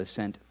 for I was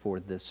sent for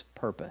this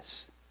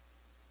purpose.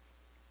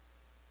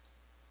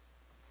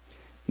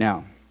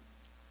 Now,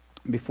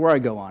 before I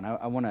go on,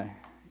 I want to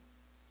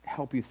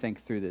help you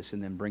think through this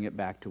and then bring it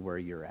back to where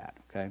you're at,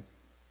 okay?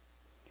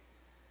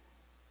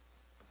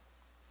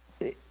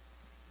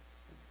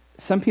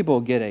 Some people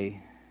get a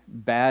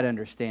bad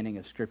understanding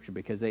of Scripture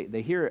because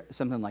they hear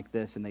something like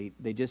this and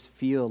they just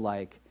feel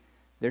like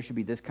there should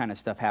be this kind of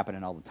stuff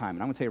happening all the time.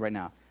 And I'm going to tell you right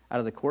now, out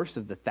of the course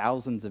of the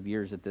thousands of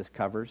years that this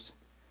covers,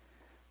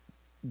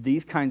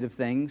 these kinds of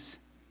things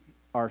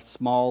are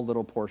small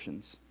little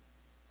portions,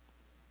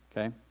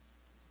 okay?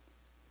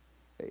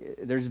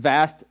 There's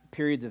vast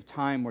periods of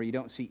time where you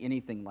don't see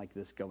anything like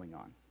this going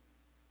on.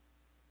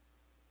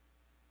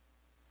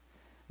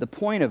 The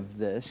point of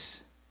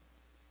this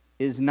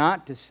is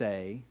not to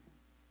say,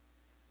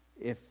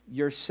 if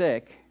you're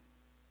sick,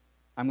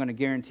 I'm going to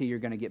guarantee you're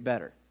going to get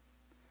better.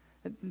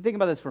 Think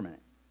about this for a minute.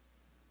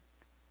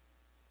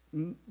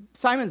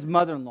 Simon's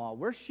mother-in-law,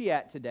 where's she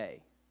at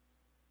today?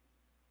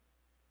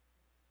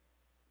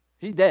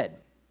 She's dead.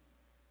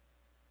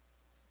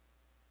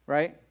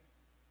 Right?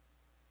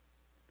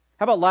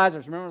 How about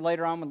Lazarus? Remember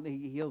later on when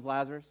he heals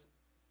Lazarus?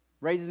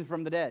 Raises him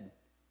from the dead.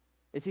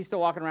 Is he still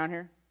walking around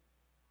here?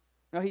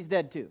 No, he's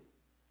dead too.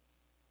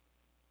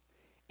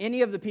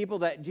 Any of the people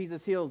that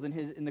Jesus heals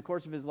in the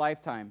course of his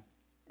lifetime,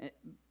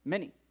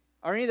 many,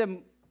 are any of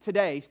them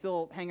today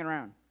still hanging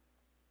around?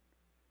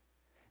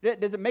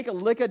 Does it make a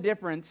lick of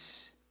difference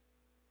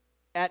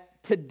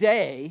at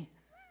today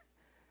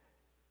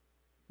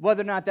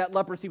whether or not that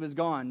leprosy was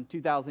gone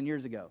 2,000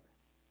 years ago?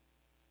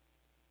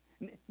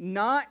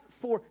 Not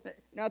for...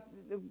 Now,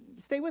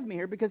 stay with me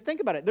here, because think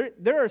about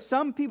it. There are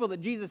some people that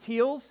Jesus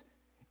heals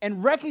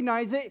and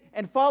recognize it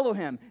and follow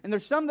him. And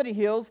there's some that he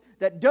heals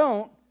that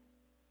don't.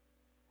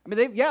 I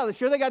mean,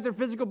 sure, they got their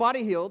physical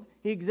body healed.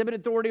 He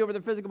exhibited authority over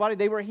their physical body.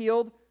 They were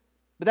healed.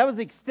 But that was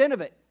the extent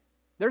of it.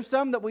 There's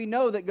some that we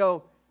know that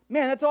go,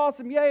 man, that's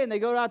awesome, yay, and they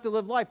go out to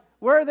live life.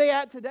 Where are they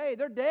at today?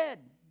 They're dead.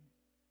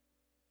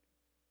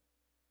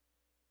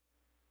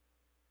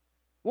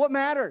 What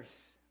matters?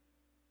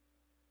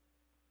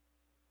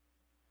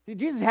 See,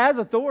 Jesus has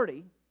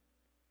authority.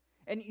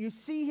 And you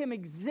see him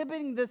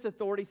exhibiting this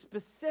authority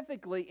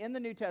specifically in the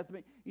New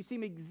Testament. You see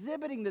him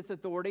exhibiting this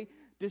authority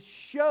to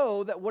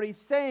show that what he's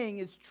saying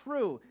is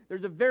true.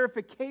 There's a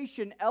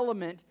verification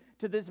element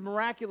to this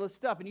miraculous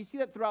stuff. And you see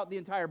that throughout the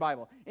entire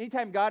Bible.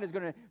 Anytime God is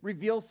going to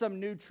reveal some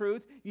new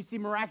truth, you see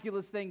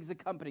miraculous things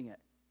accompanying it.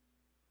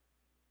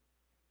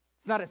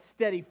 It's not a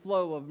steady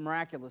flow of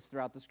miraculous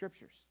throughout the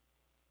Scriptures.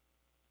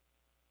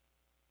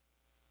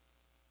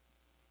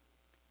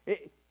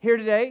 Here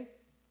today,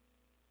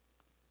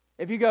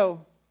 if you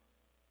go,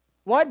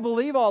 well, I'd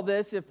believe all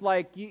this if,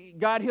 like,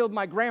 God healed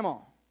my grandma,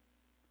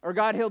 or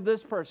God healed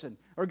this person,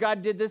 or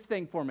God did this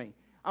thing for me.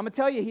 I'm going to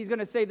tell you, he's going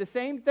to say the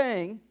same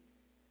thing,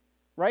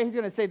 right? He's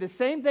going to say the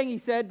same thing he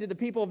said to the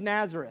people of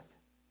Nazareth.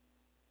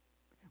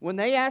 When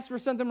they asked for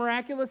something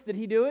miraculous, did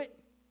he do it?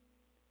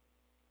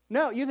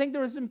 No. You think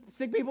there were some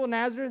sick people in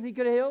Nazareth he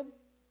could have healed?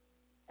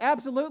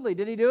 Absolutely.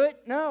 Did he do it?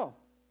 No.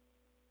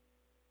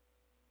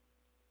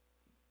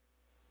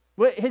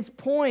 But his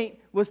point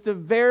was to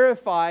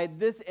verify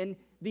this, and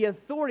the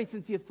authority,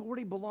 since the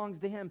authority belongs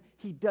to him,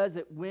 he does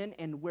it when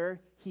and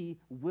where he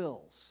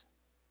wills.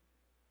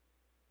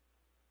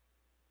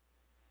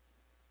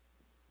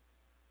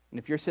 And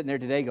if you're sitting there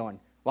today going,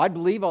 well, I'd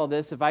believe all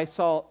this if I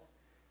saw...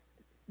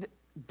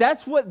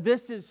 That's what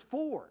this is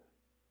for.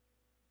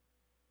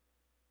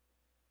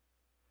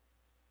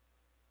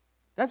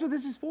 That's what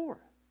this is for.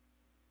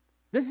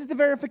 This is the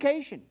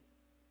verification.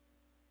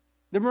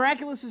 The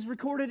miraculous is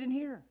recorded in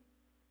here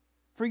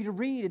for you to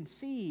read and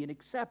see and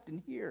accept and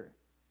hear.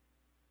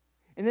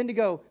 And then to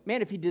go,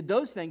 man, if he did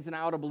those things, then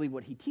I ought to believe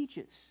what he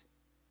teaches.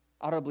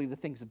 I ought to believe the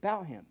things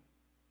about him.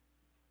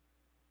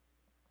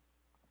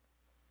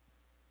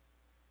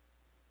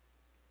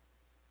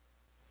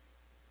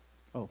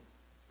 Oh,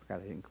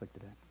 forgot I didn't click to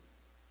that.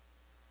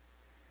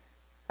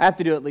 I have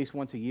to do it at least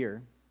once a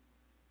year.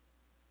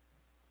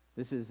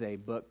 This is a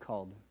book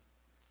called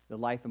The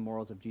Life and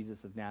Morals of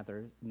Jesus of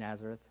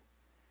Nazareth,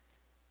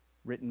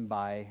 written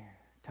by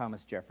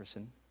Thomas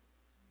Jefferson.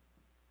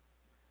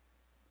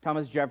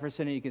 Thomas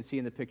Jefferson, and you can see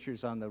in the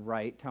pictures on the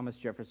right, Thomas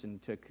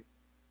Jefferson took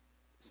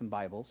some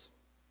Bibles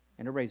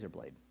and a razor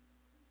blade.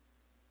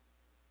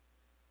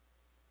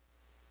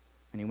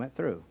 And he went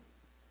through.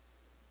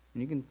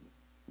 And you can,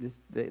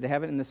 they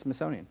have it in the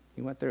Smithsonian.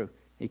 He went through.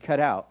 He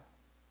cut out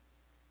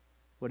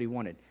what he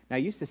wanted. Now, I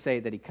used to say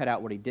that he cut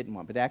out what he didn't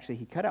want, but actually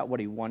he cut out what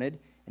he wanted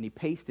and he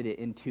pasted it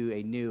into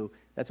a new,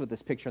 that's what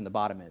this picture on the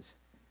bottom is.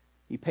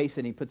 He pasted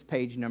and he puts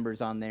page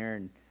numbers on there,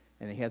 and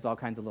he has all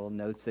kinds of little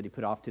notes that he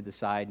put off to the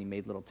side, and he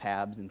made little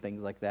tabs and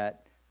things like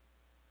that.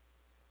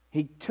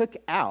 He took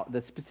out,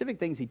 the specific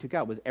things he took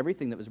out was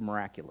everything that was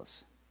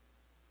miraculous.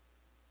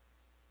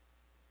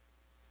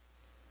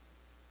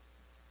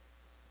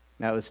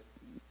 Now it was,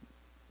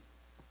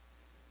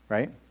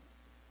 right?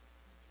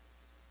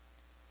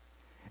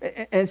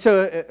 And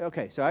so,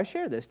 okay, so I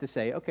share this to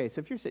say, okay, so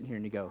if you're sitting here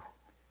and you go,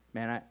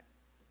 man,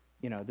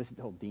 this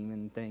whole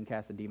demon thing,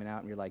 cast the demon out,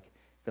 and you're like,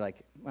 well,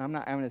 I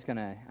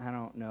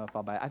don't know if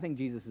I'll buy it. I think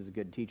Jesus is a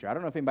good teacher. I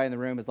don't know if anybody in the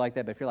room is like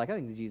that, but if you're like, I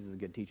think Jesus is a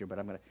good teacher, but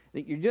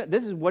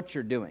this is what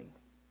you're doing.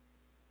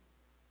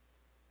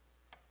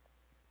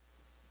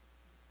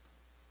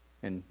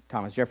 And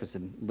Thomas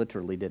Jefferson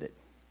literally did it.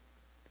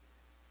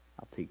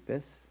 I'll take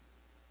this.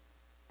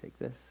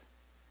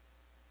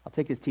 I'll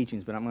take his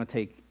teachings, but I'm going to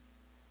take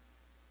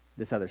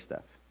this other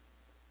stuff.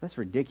 That's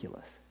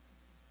ridiculous.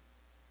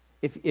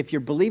 If you're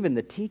believing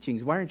the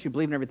teachings, why aren't you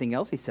believing everything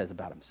else he says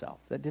about himself?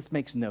 That just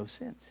makes no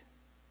sense.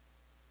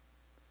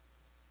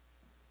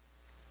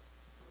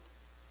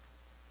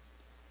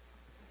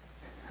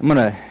 I'm going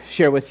to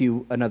share with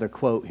you another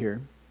quote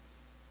here.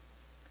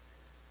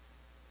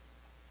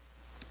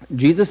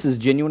 Jesus'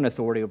 genuine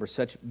authority over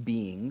such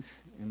beings,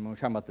 and we're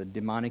talking about the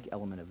demonic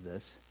element of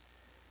this,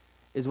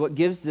 is what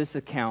gives this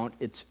account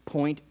its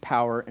point,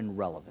 power, and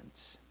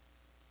relevance.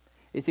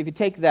 If you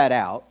take that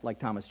out, like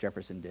Thomas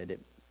Jefferson did,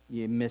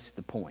 you miss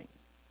the point.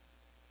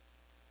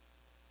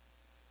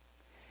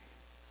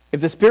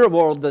 If the spirit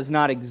world does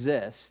not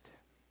exist,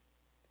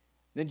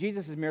 then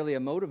Jesus is merely a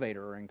motivator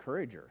or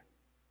encourager.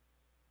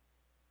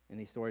 And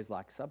these stories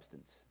lack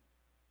substance.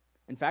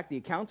 In fact, the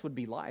accounts would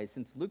be lies,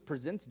 since Luke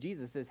presents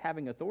Jesus as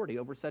having authority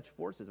over such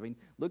forces. I mean,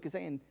 Luke is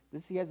saying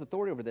he has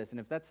authority over this, and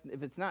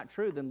if it's not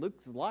true, then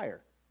Luke's a liar.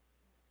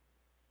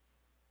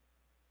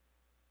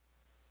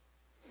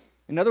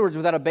 In other words,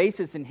 without a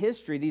basis in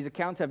history, these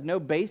accounts have no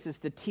basis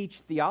to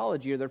teach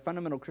theology or their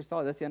fundamental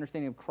Christology. That's the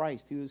understanding of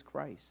Christ. Who is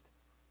Christ?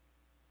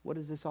 What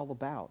is this all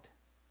about?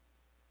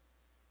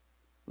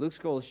 Luke's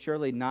goal is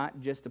surely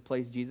not just to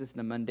place Jesus in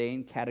the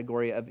mundane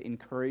category of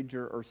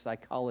encourager or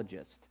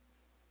psychologist.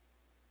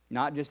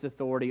 Not just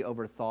authority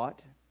over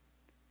thought,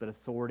 but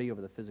authority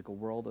over the physical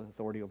world,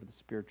 authority over the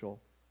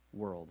spiritual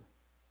world.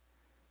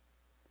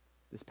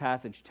 This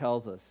passage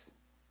tells us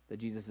that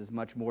Jesus is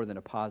much more than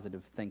a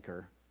positive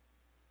thinker.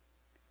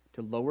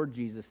 To lower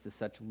Jesus to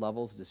such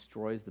levels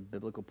destroys the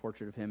biblical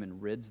portrait of him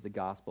and rids the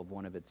gospel of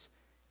one of its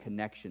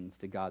connections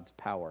to God's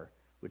power,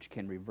 which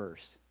can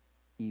reverse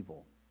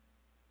evil.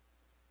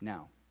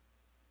 Now,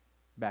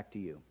 back to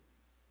you.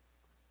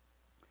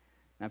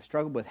 And I've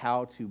struggled with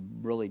how to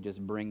really just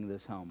bring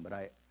this home, but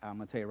I'm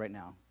going to tell you right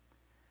now.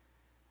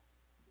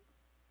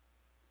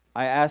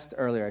 I asked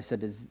earlier, I said,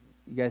 "Does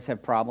you guys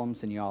have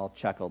problems?" And you all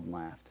chuckled and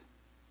laughed.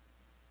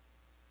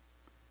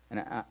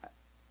 And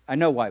I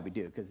know why we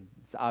do, because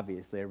it's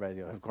obviously everybody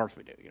goes, of course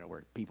we do.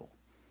 We're people.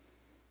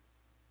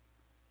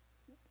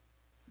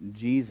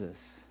 Jesus,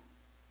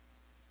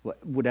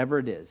 whatever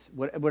it is,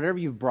 whatever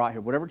you've brought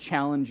here, whatever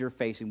challenge you're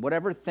facing,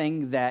 whatever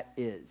thing that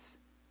is,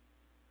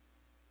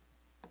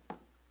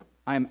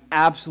 I am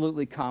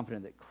absolutely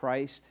confident that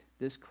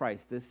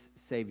this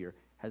Savior,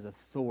 has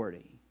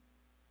authority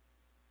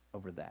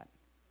over that.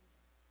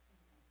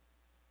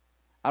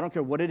 I don't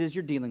care what it is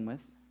you're dealing with.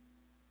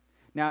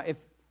 Now,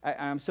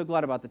 I'm so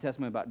glad about the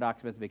testimony about Doc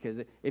Smith, because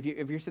if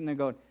you're sitting there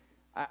going,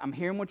 I'm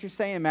hearing what you're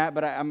saying, Matt,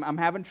 but I'm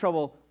having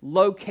trouble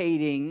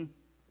locating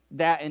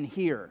that in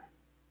here.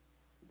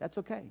 That's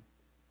okay.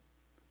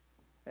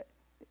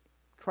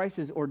 Christ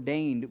is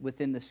ordained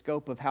within the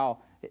scope of how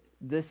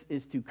this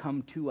is to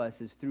come to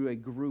us is through a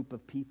group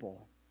of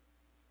people.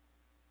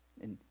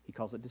 And he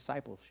calls it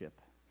discipleship.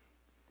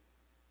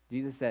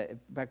 Jesus said,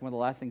 in fact, one of the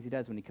last things he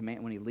does when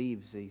he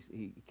leaves,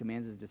 he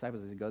commands his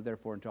disciples to go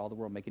therefore into all the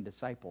world, making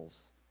disciples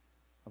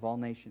of all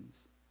nations.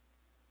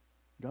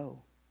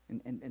 Go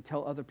and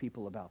tell other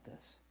people about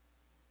this.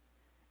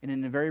 And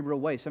in a very real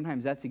way,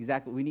 sometimes that's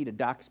exactly what we need, a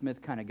Doc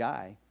Smith kind of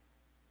guy.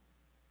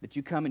 That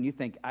you come and you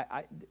think,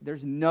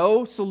 there's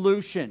no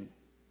solution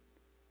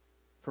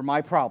for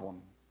my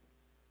problem.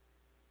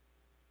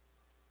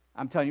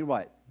 I'm telling you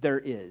what, there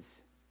is.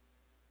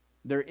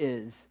 There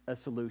is a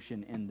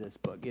solution in this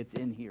book. It's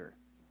in here.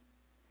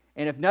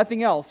 And if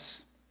nothing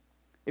else,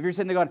 if you're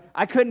sitting there going,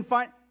 I couldn't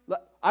find,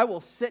 I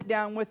will sit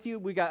down with you.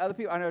 We got other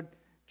people. I know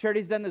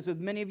Charity's done this with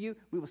many of you.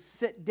 We will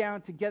sit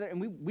down together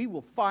and we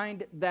will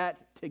find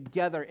that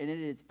together. And it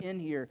is in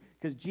here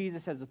because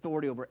Jesus has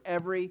authority over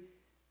every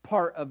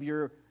part of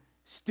your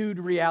stewed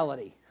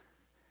reality.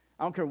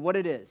 I don't care what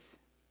it is.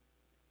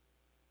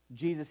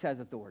 Jesus has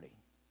authority.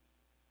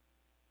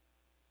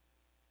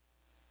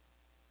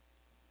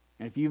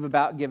 And if you've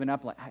about given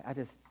up, like,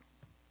 this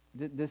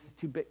is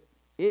too big.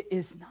 It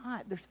is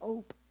not. There's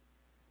hope.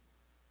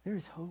 There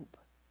is hope.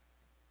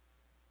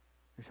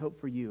 There's hope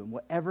for you. And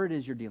whatever it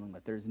is you're dealing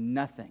with, there's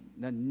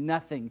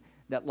nothing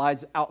that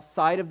lies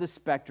outside of the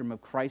spectrum of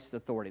Christ's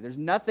authority. There's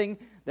nothing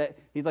that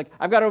he's like,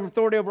 I've got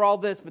authority over all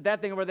this, but that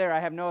thing over there,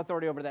 I have no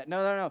authority over that.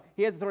 No.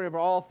 He has authority over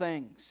all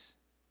things.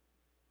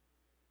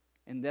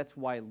 And that's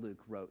why Luke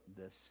wrote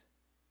this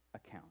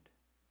account.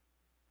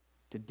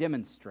 To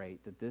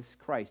demonstrate that this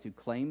Christ, who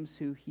claims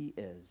who he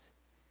is,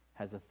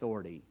 has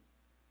authority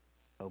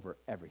over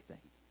everything.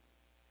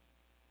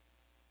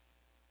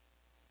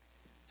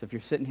 So if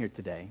you're sitting here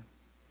today,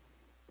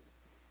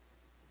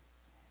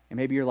 and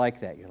maybe you're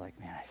like that, you're like,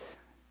 man,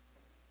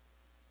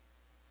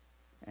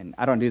 And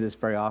I don't do this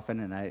very often,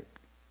 and I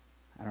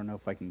don't know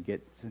if I can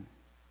get...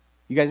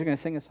 You guys are going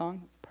to sing a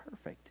song?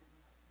 Perfect.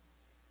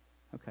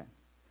 Okay.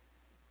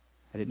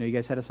 I didn't know you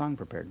guys had a song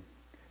prepared.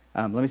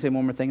 Let me say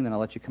one more thing, and then I'll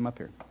let you come up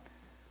here.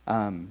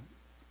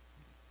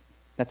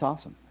 That's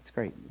awesome. That's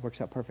great. It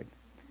works out perfect.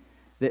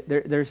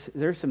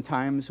 There's some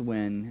times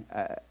when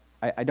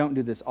I don't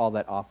do this all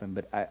that often,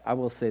 but I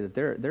will say that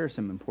there are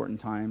some important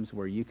times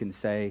where you can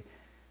say,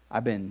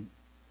 I've been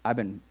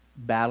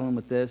battling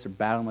with this or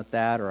battling with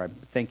that, or I'm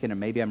thinking, and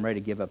maybe I'm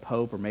ready to give up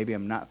hope, or maybe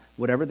I'm not.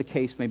 Whatever the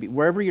case may be,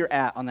 wherever you're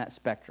at on that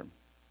spectrum.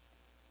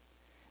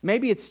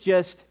 Maybe it's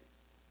just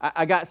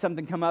I got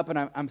something come up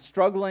and I'm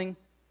struggling,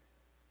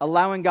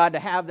 allowing God to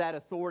have that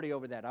authority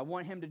over that. I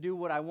want Him to do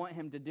what I want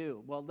Him to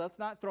do. Well, let's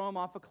not throw Him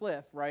off a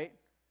cliff, right?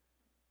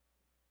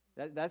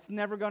 That's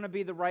never going to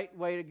be the right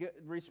way to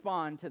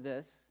respond to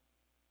this,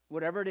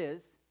 whatever it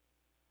is.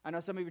 I know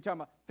some of you are talking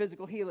about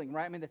physical healing,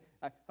 right? I mean,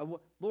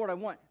 Lord, I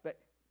want, but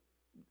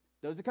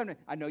those that come to,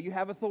 I know you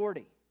have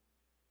authority.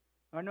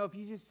 I know if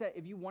you just say,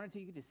 if you wanted to,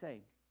 you could just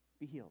say,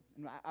 be healed.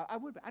 And I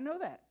would, I know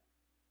that.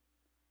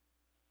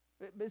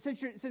 But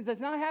since that's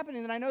not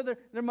happening, then I know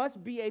there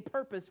must be a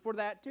purpose for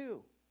that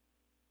too.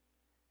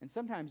 And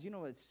sometimes, you know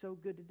what's so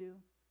good to do?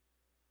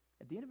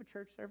 At the end of a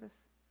church service,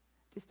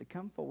 just to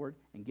come forward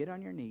and get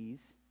on your knees,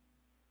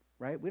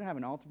 right? We don't have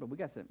an altar, but we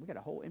got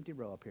a whole empty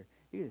row up here.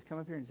 You can just come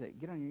up here and say,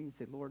 get on your knees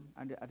and say, Lord,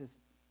 I just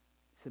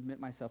submit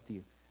myself to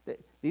you.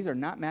 These are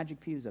not magic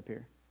pews up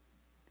here,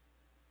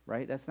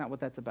 right? That's not what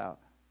that's about.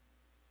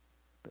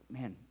 But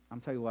man,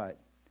 I'm telling you what,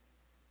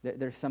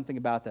 there's something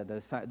about that.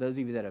 Those of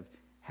you that have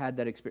had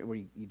that experience where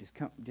you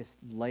just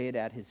lay it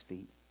at His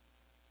feet.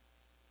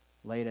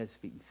 Lay it at His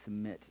feet and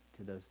submit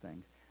to those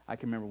things. I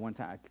can remember one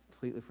time, I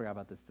completely forgot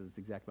about this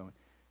exact moment,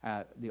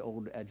 the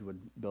old Edgewood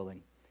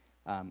building.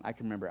 I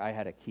can remember I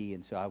had a key,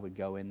 and so I would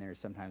go in there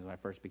sometimes when I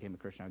first became a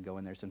Christian. I would go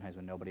in there sometimes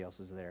when nobody else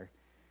was there.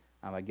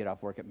 I'd get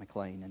off work at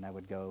McLean, and I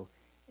would go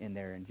in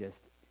there and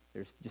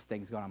there's just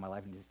things going on in my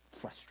life and just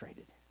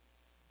frustrated.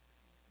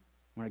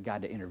 I wanted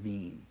God to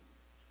intervene.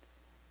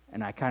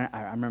 And I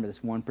remember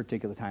this one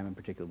particular time in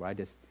particular where I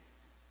just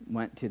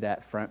went to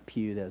that front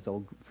pew, those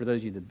old, for those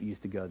of you that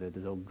used to go there,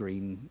 those old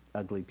green,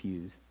 ugly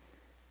pews,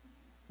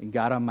 and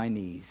got on my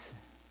knees,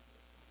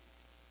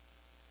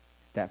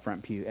 that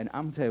front pew. And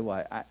I'm going to tell you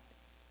what,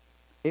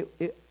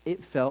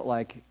 it felt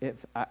like,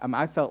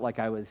 I felt like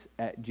I was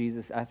at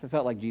Jesus, I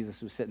felt like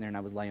Jesus was sitting there and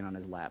I was laying on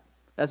His lap.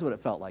 That's what it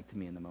felt like to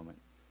me in the moment.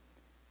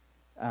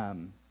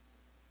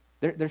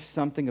 There's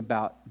something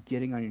about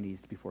getting on your knees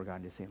before God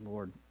and just saying,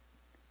 Lord,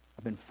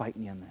 I've been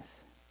fighting you on this,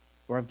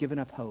 or I've given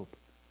up hope,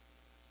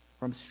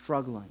 or I'm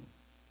struggling,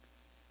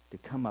 to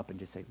come up and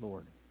just say,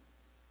 Lord,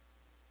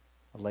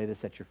 I'll lay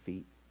this at your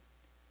feet.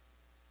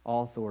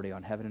 All authority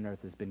on heaven and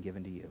earth has been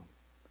given to you.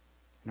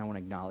 And I want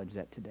to acknowledge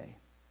that today.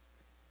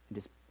 And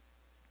just,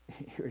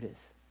 here it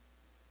is.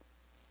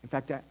 In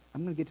fact,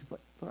 I'm going to get to,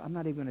 Lord, I'm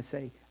not even going to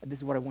say, this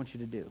is what I want you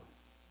to do.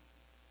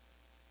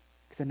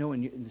 Because I know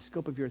in the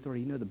scope of your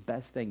authority, you know the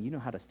best thing. You know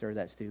how to stir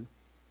that stew.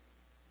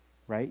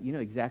 Right? You know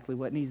exactly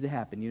what needs to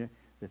happen. You know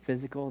the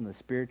physical and the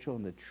spiritual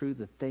and the truth,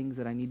 the things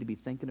that I need to be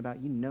thinking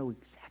about. You know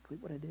exactly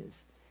what it is.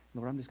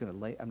 Lord, I'm just going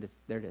to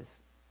there it is.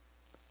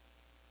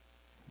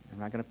 I'm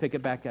not going to pick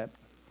it back up.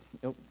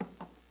 Nope.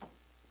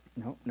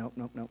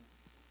 Nope.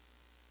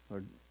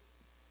 Lord,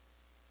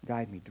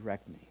 guide me,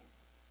 direct me.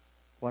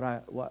 What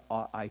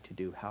ought I to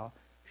do? How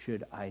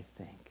should I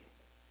think?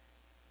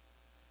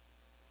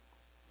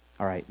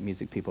 All right,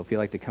 music people, if you'd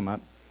like to come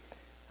up.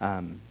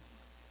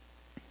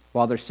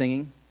 While they're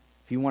singing,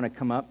 if you want to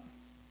come up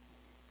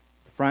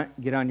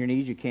front, get on your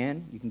knees, you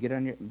can. You can get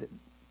on your,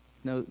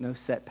 no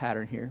set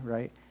pattern here,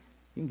 right?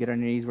 You can get on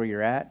your knees where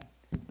you're at.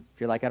 If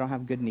you're like, I don't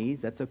have good knees,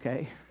 that's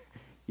okay.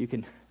 You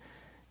can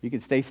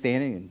stay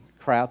standing and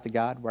cry out to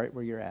God right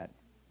where you're at.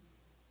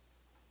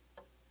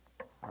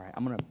 All right,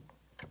 I'm going to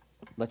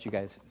let you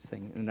guys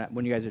sing. And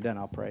when you guys are done,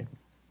 I'll pray.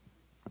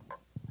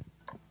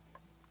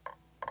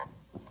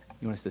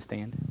 You want us to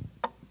stand?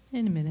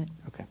 In a minute.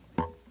 Okay.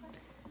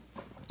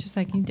 Just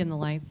like you dim the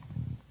lights.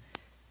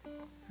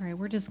 All right,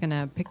 we're just going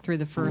to pick through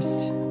the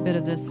first bit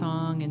of this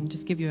song and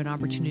just give you an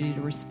opportunity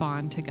to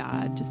respond to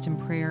God, just in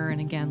prayer. And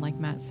again, like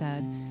Matt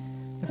said,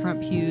 the front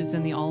pews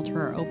and the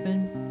altar are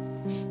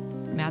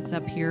open. Matt's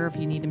up here if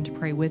you need him to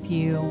pray with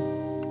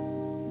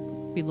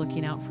you. Be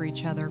looking out for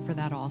each other for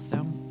that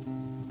also.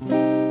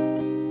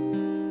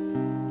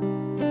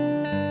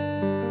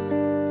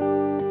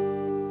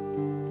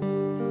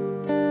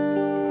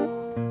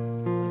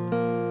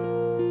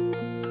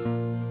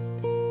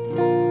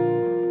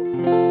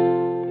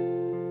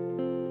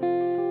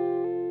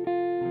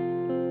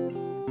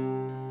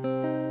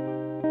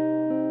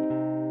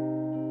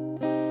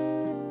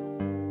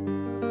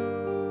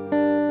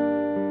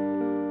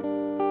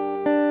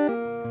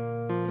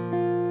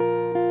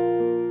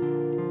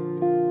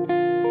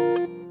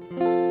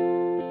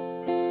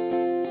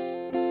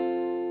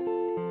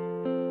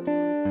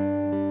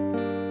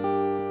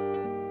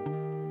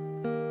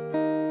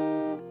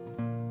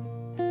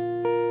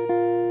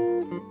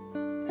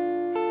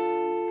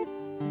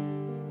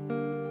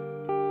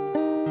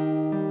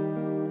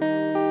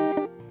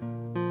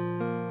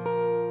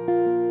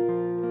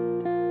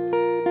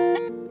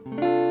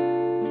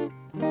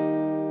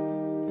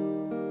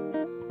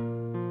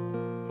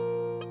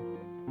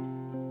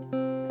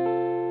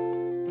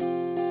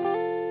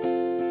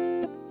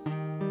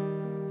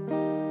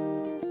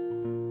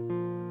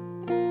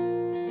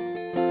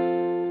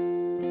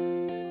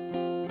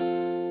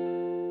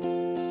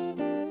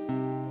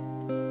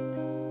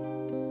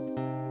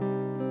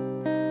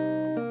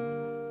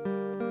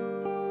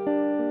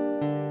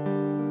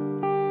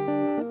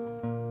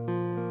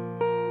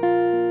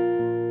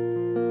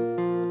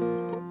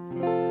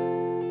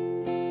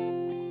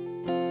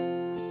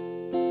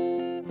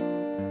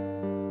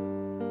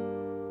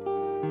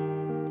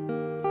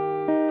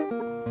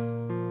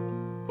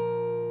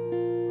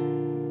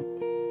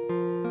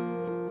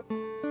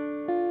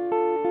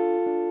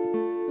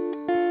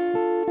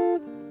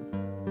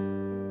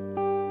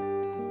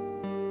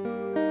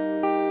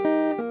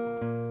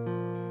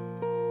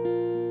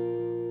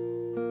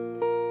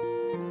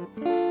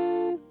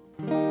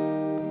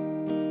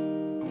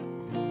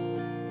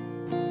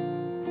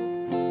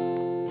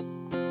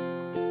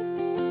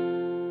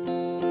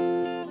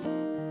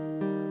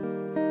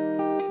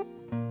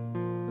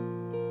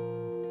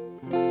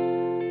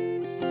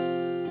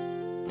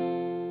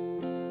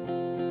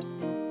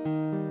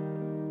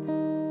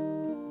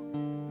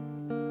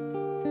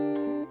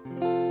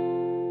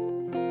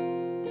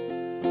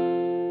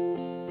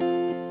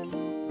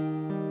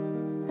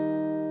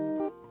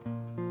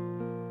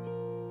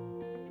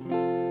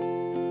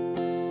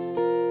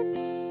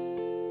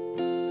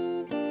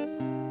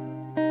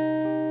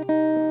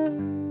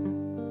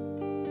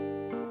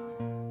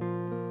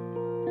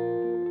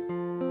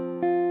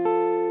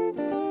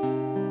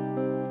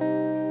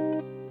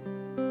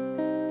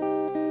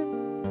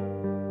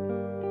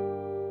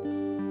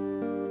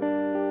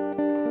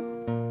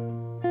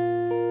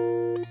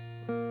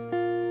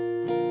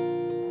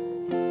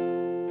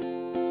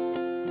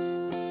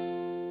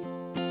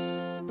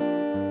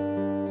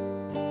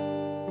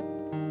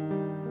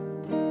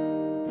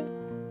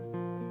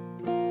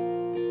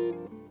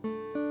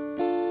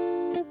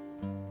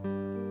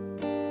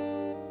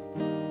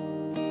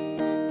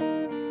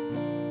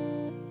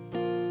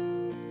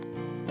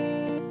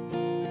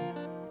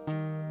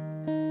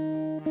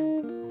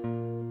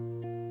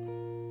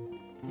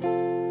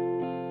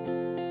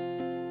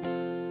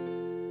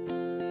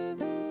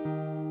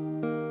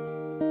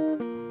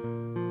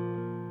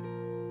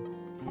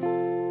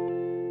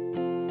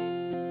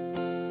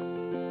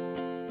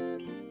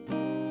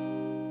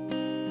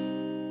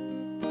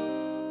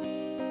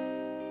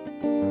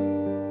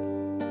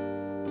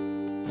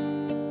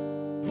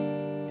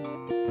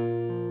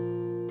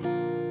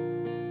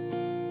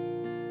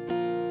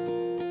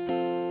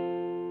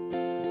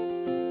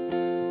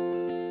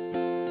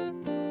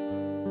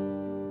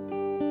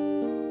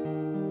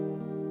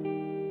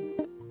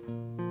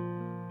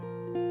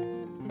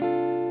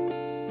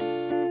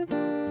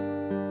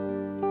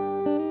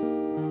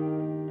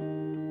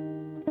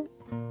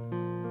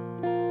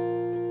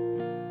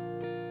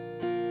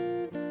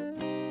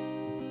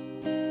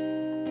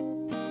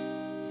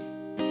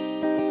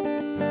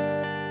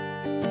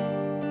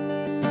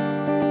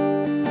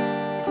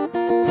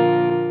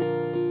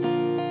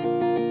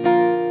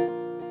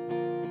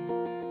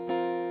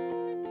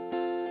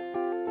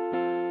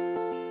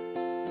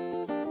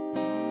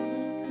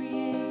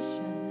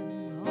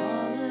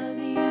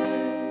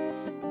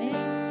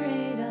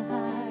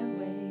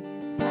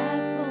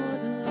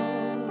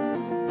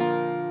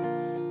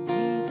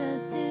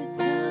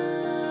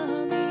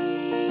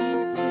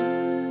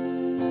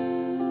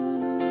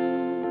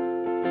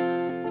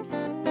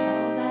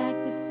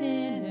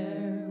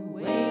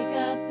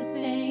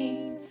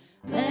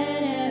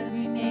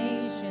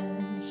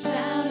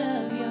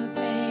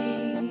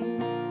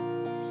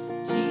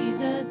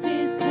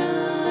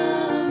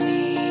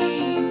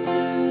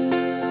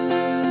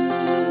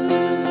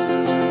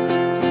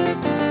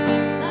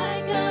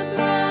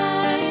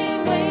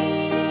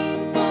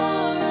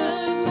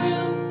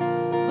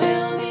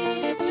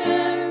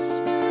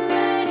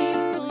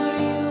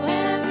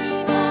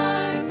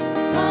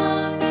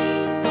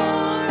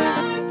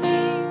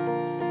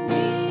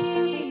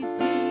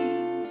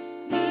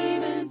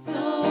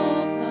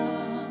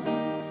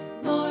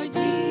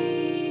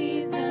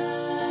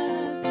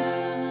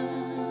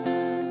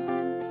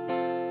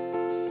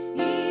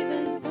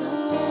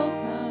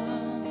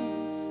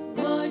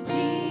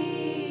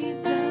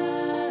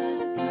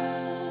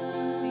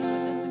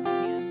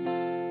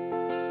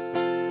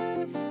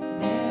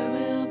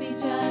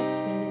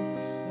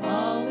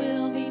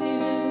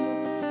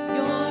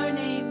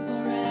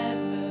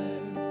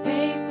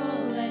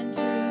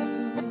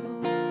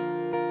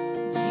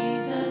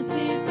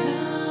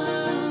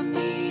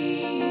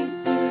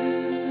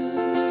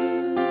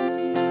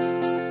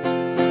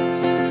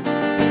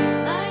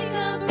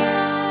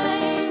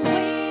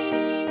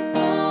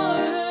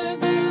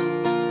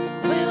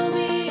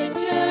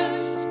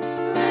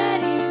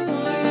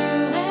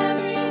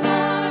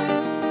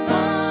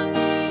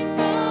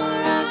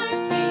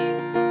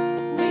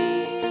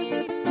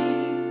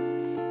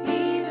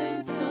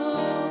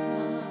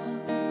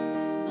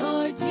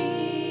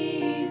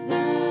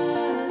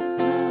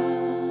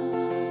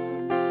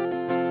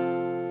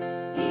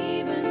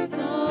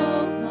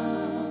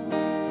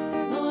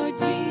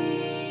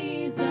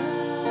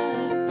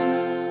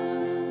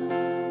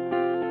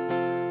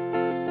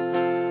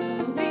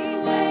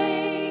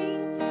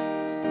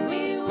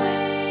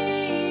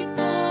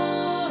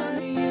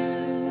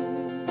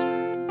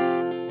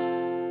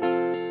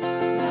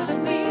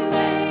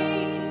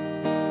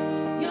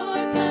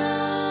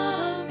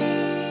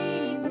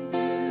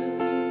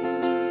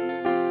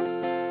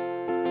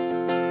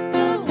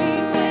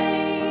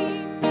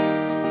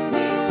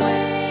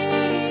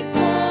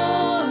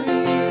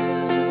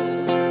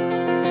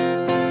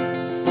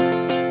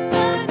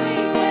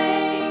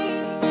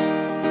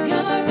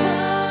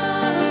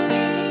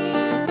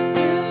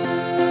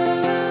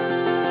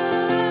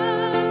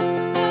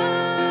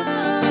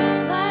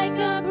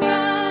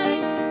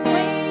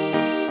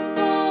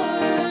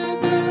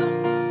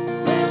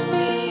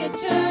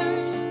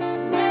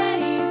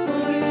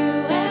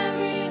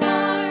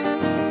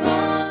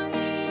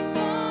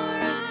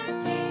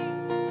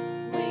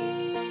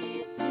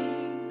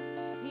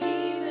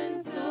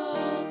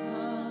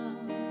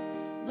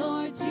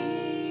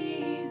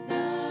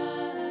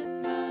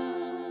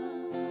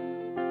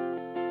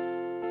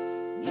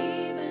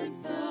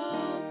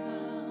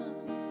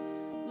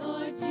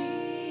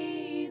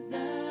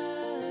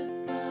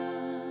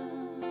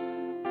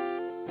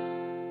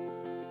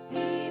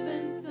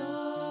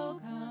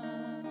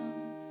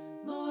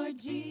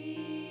 Jesus.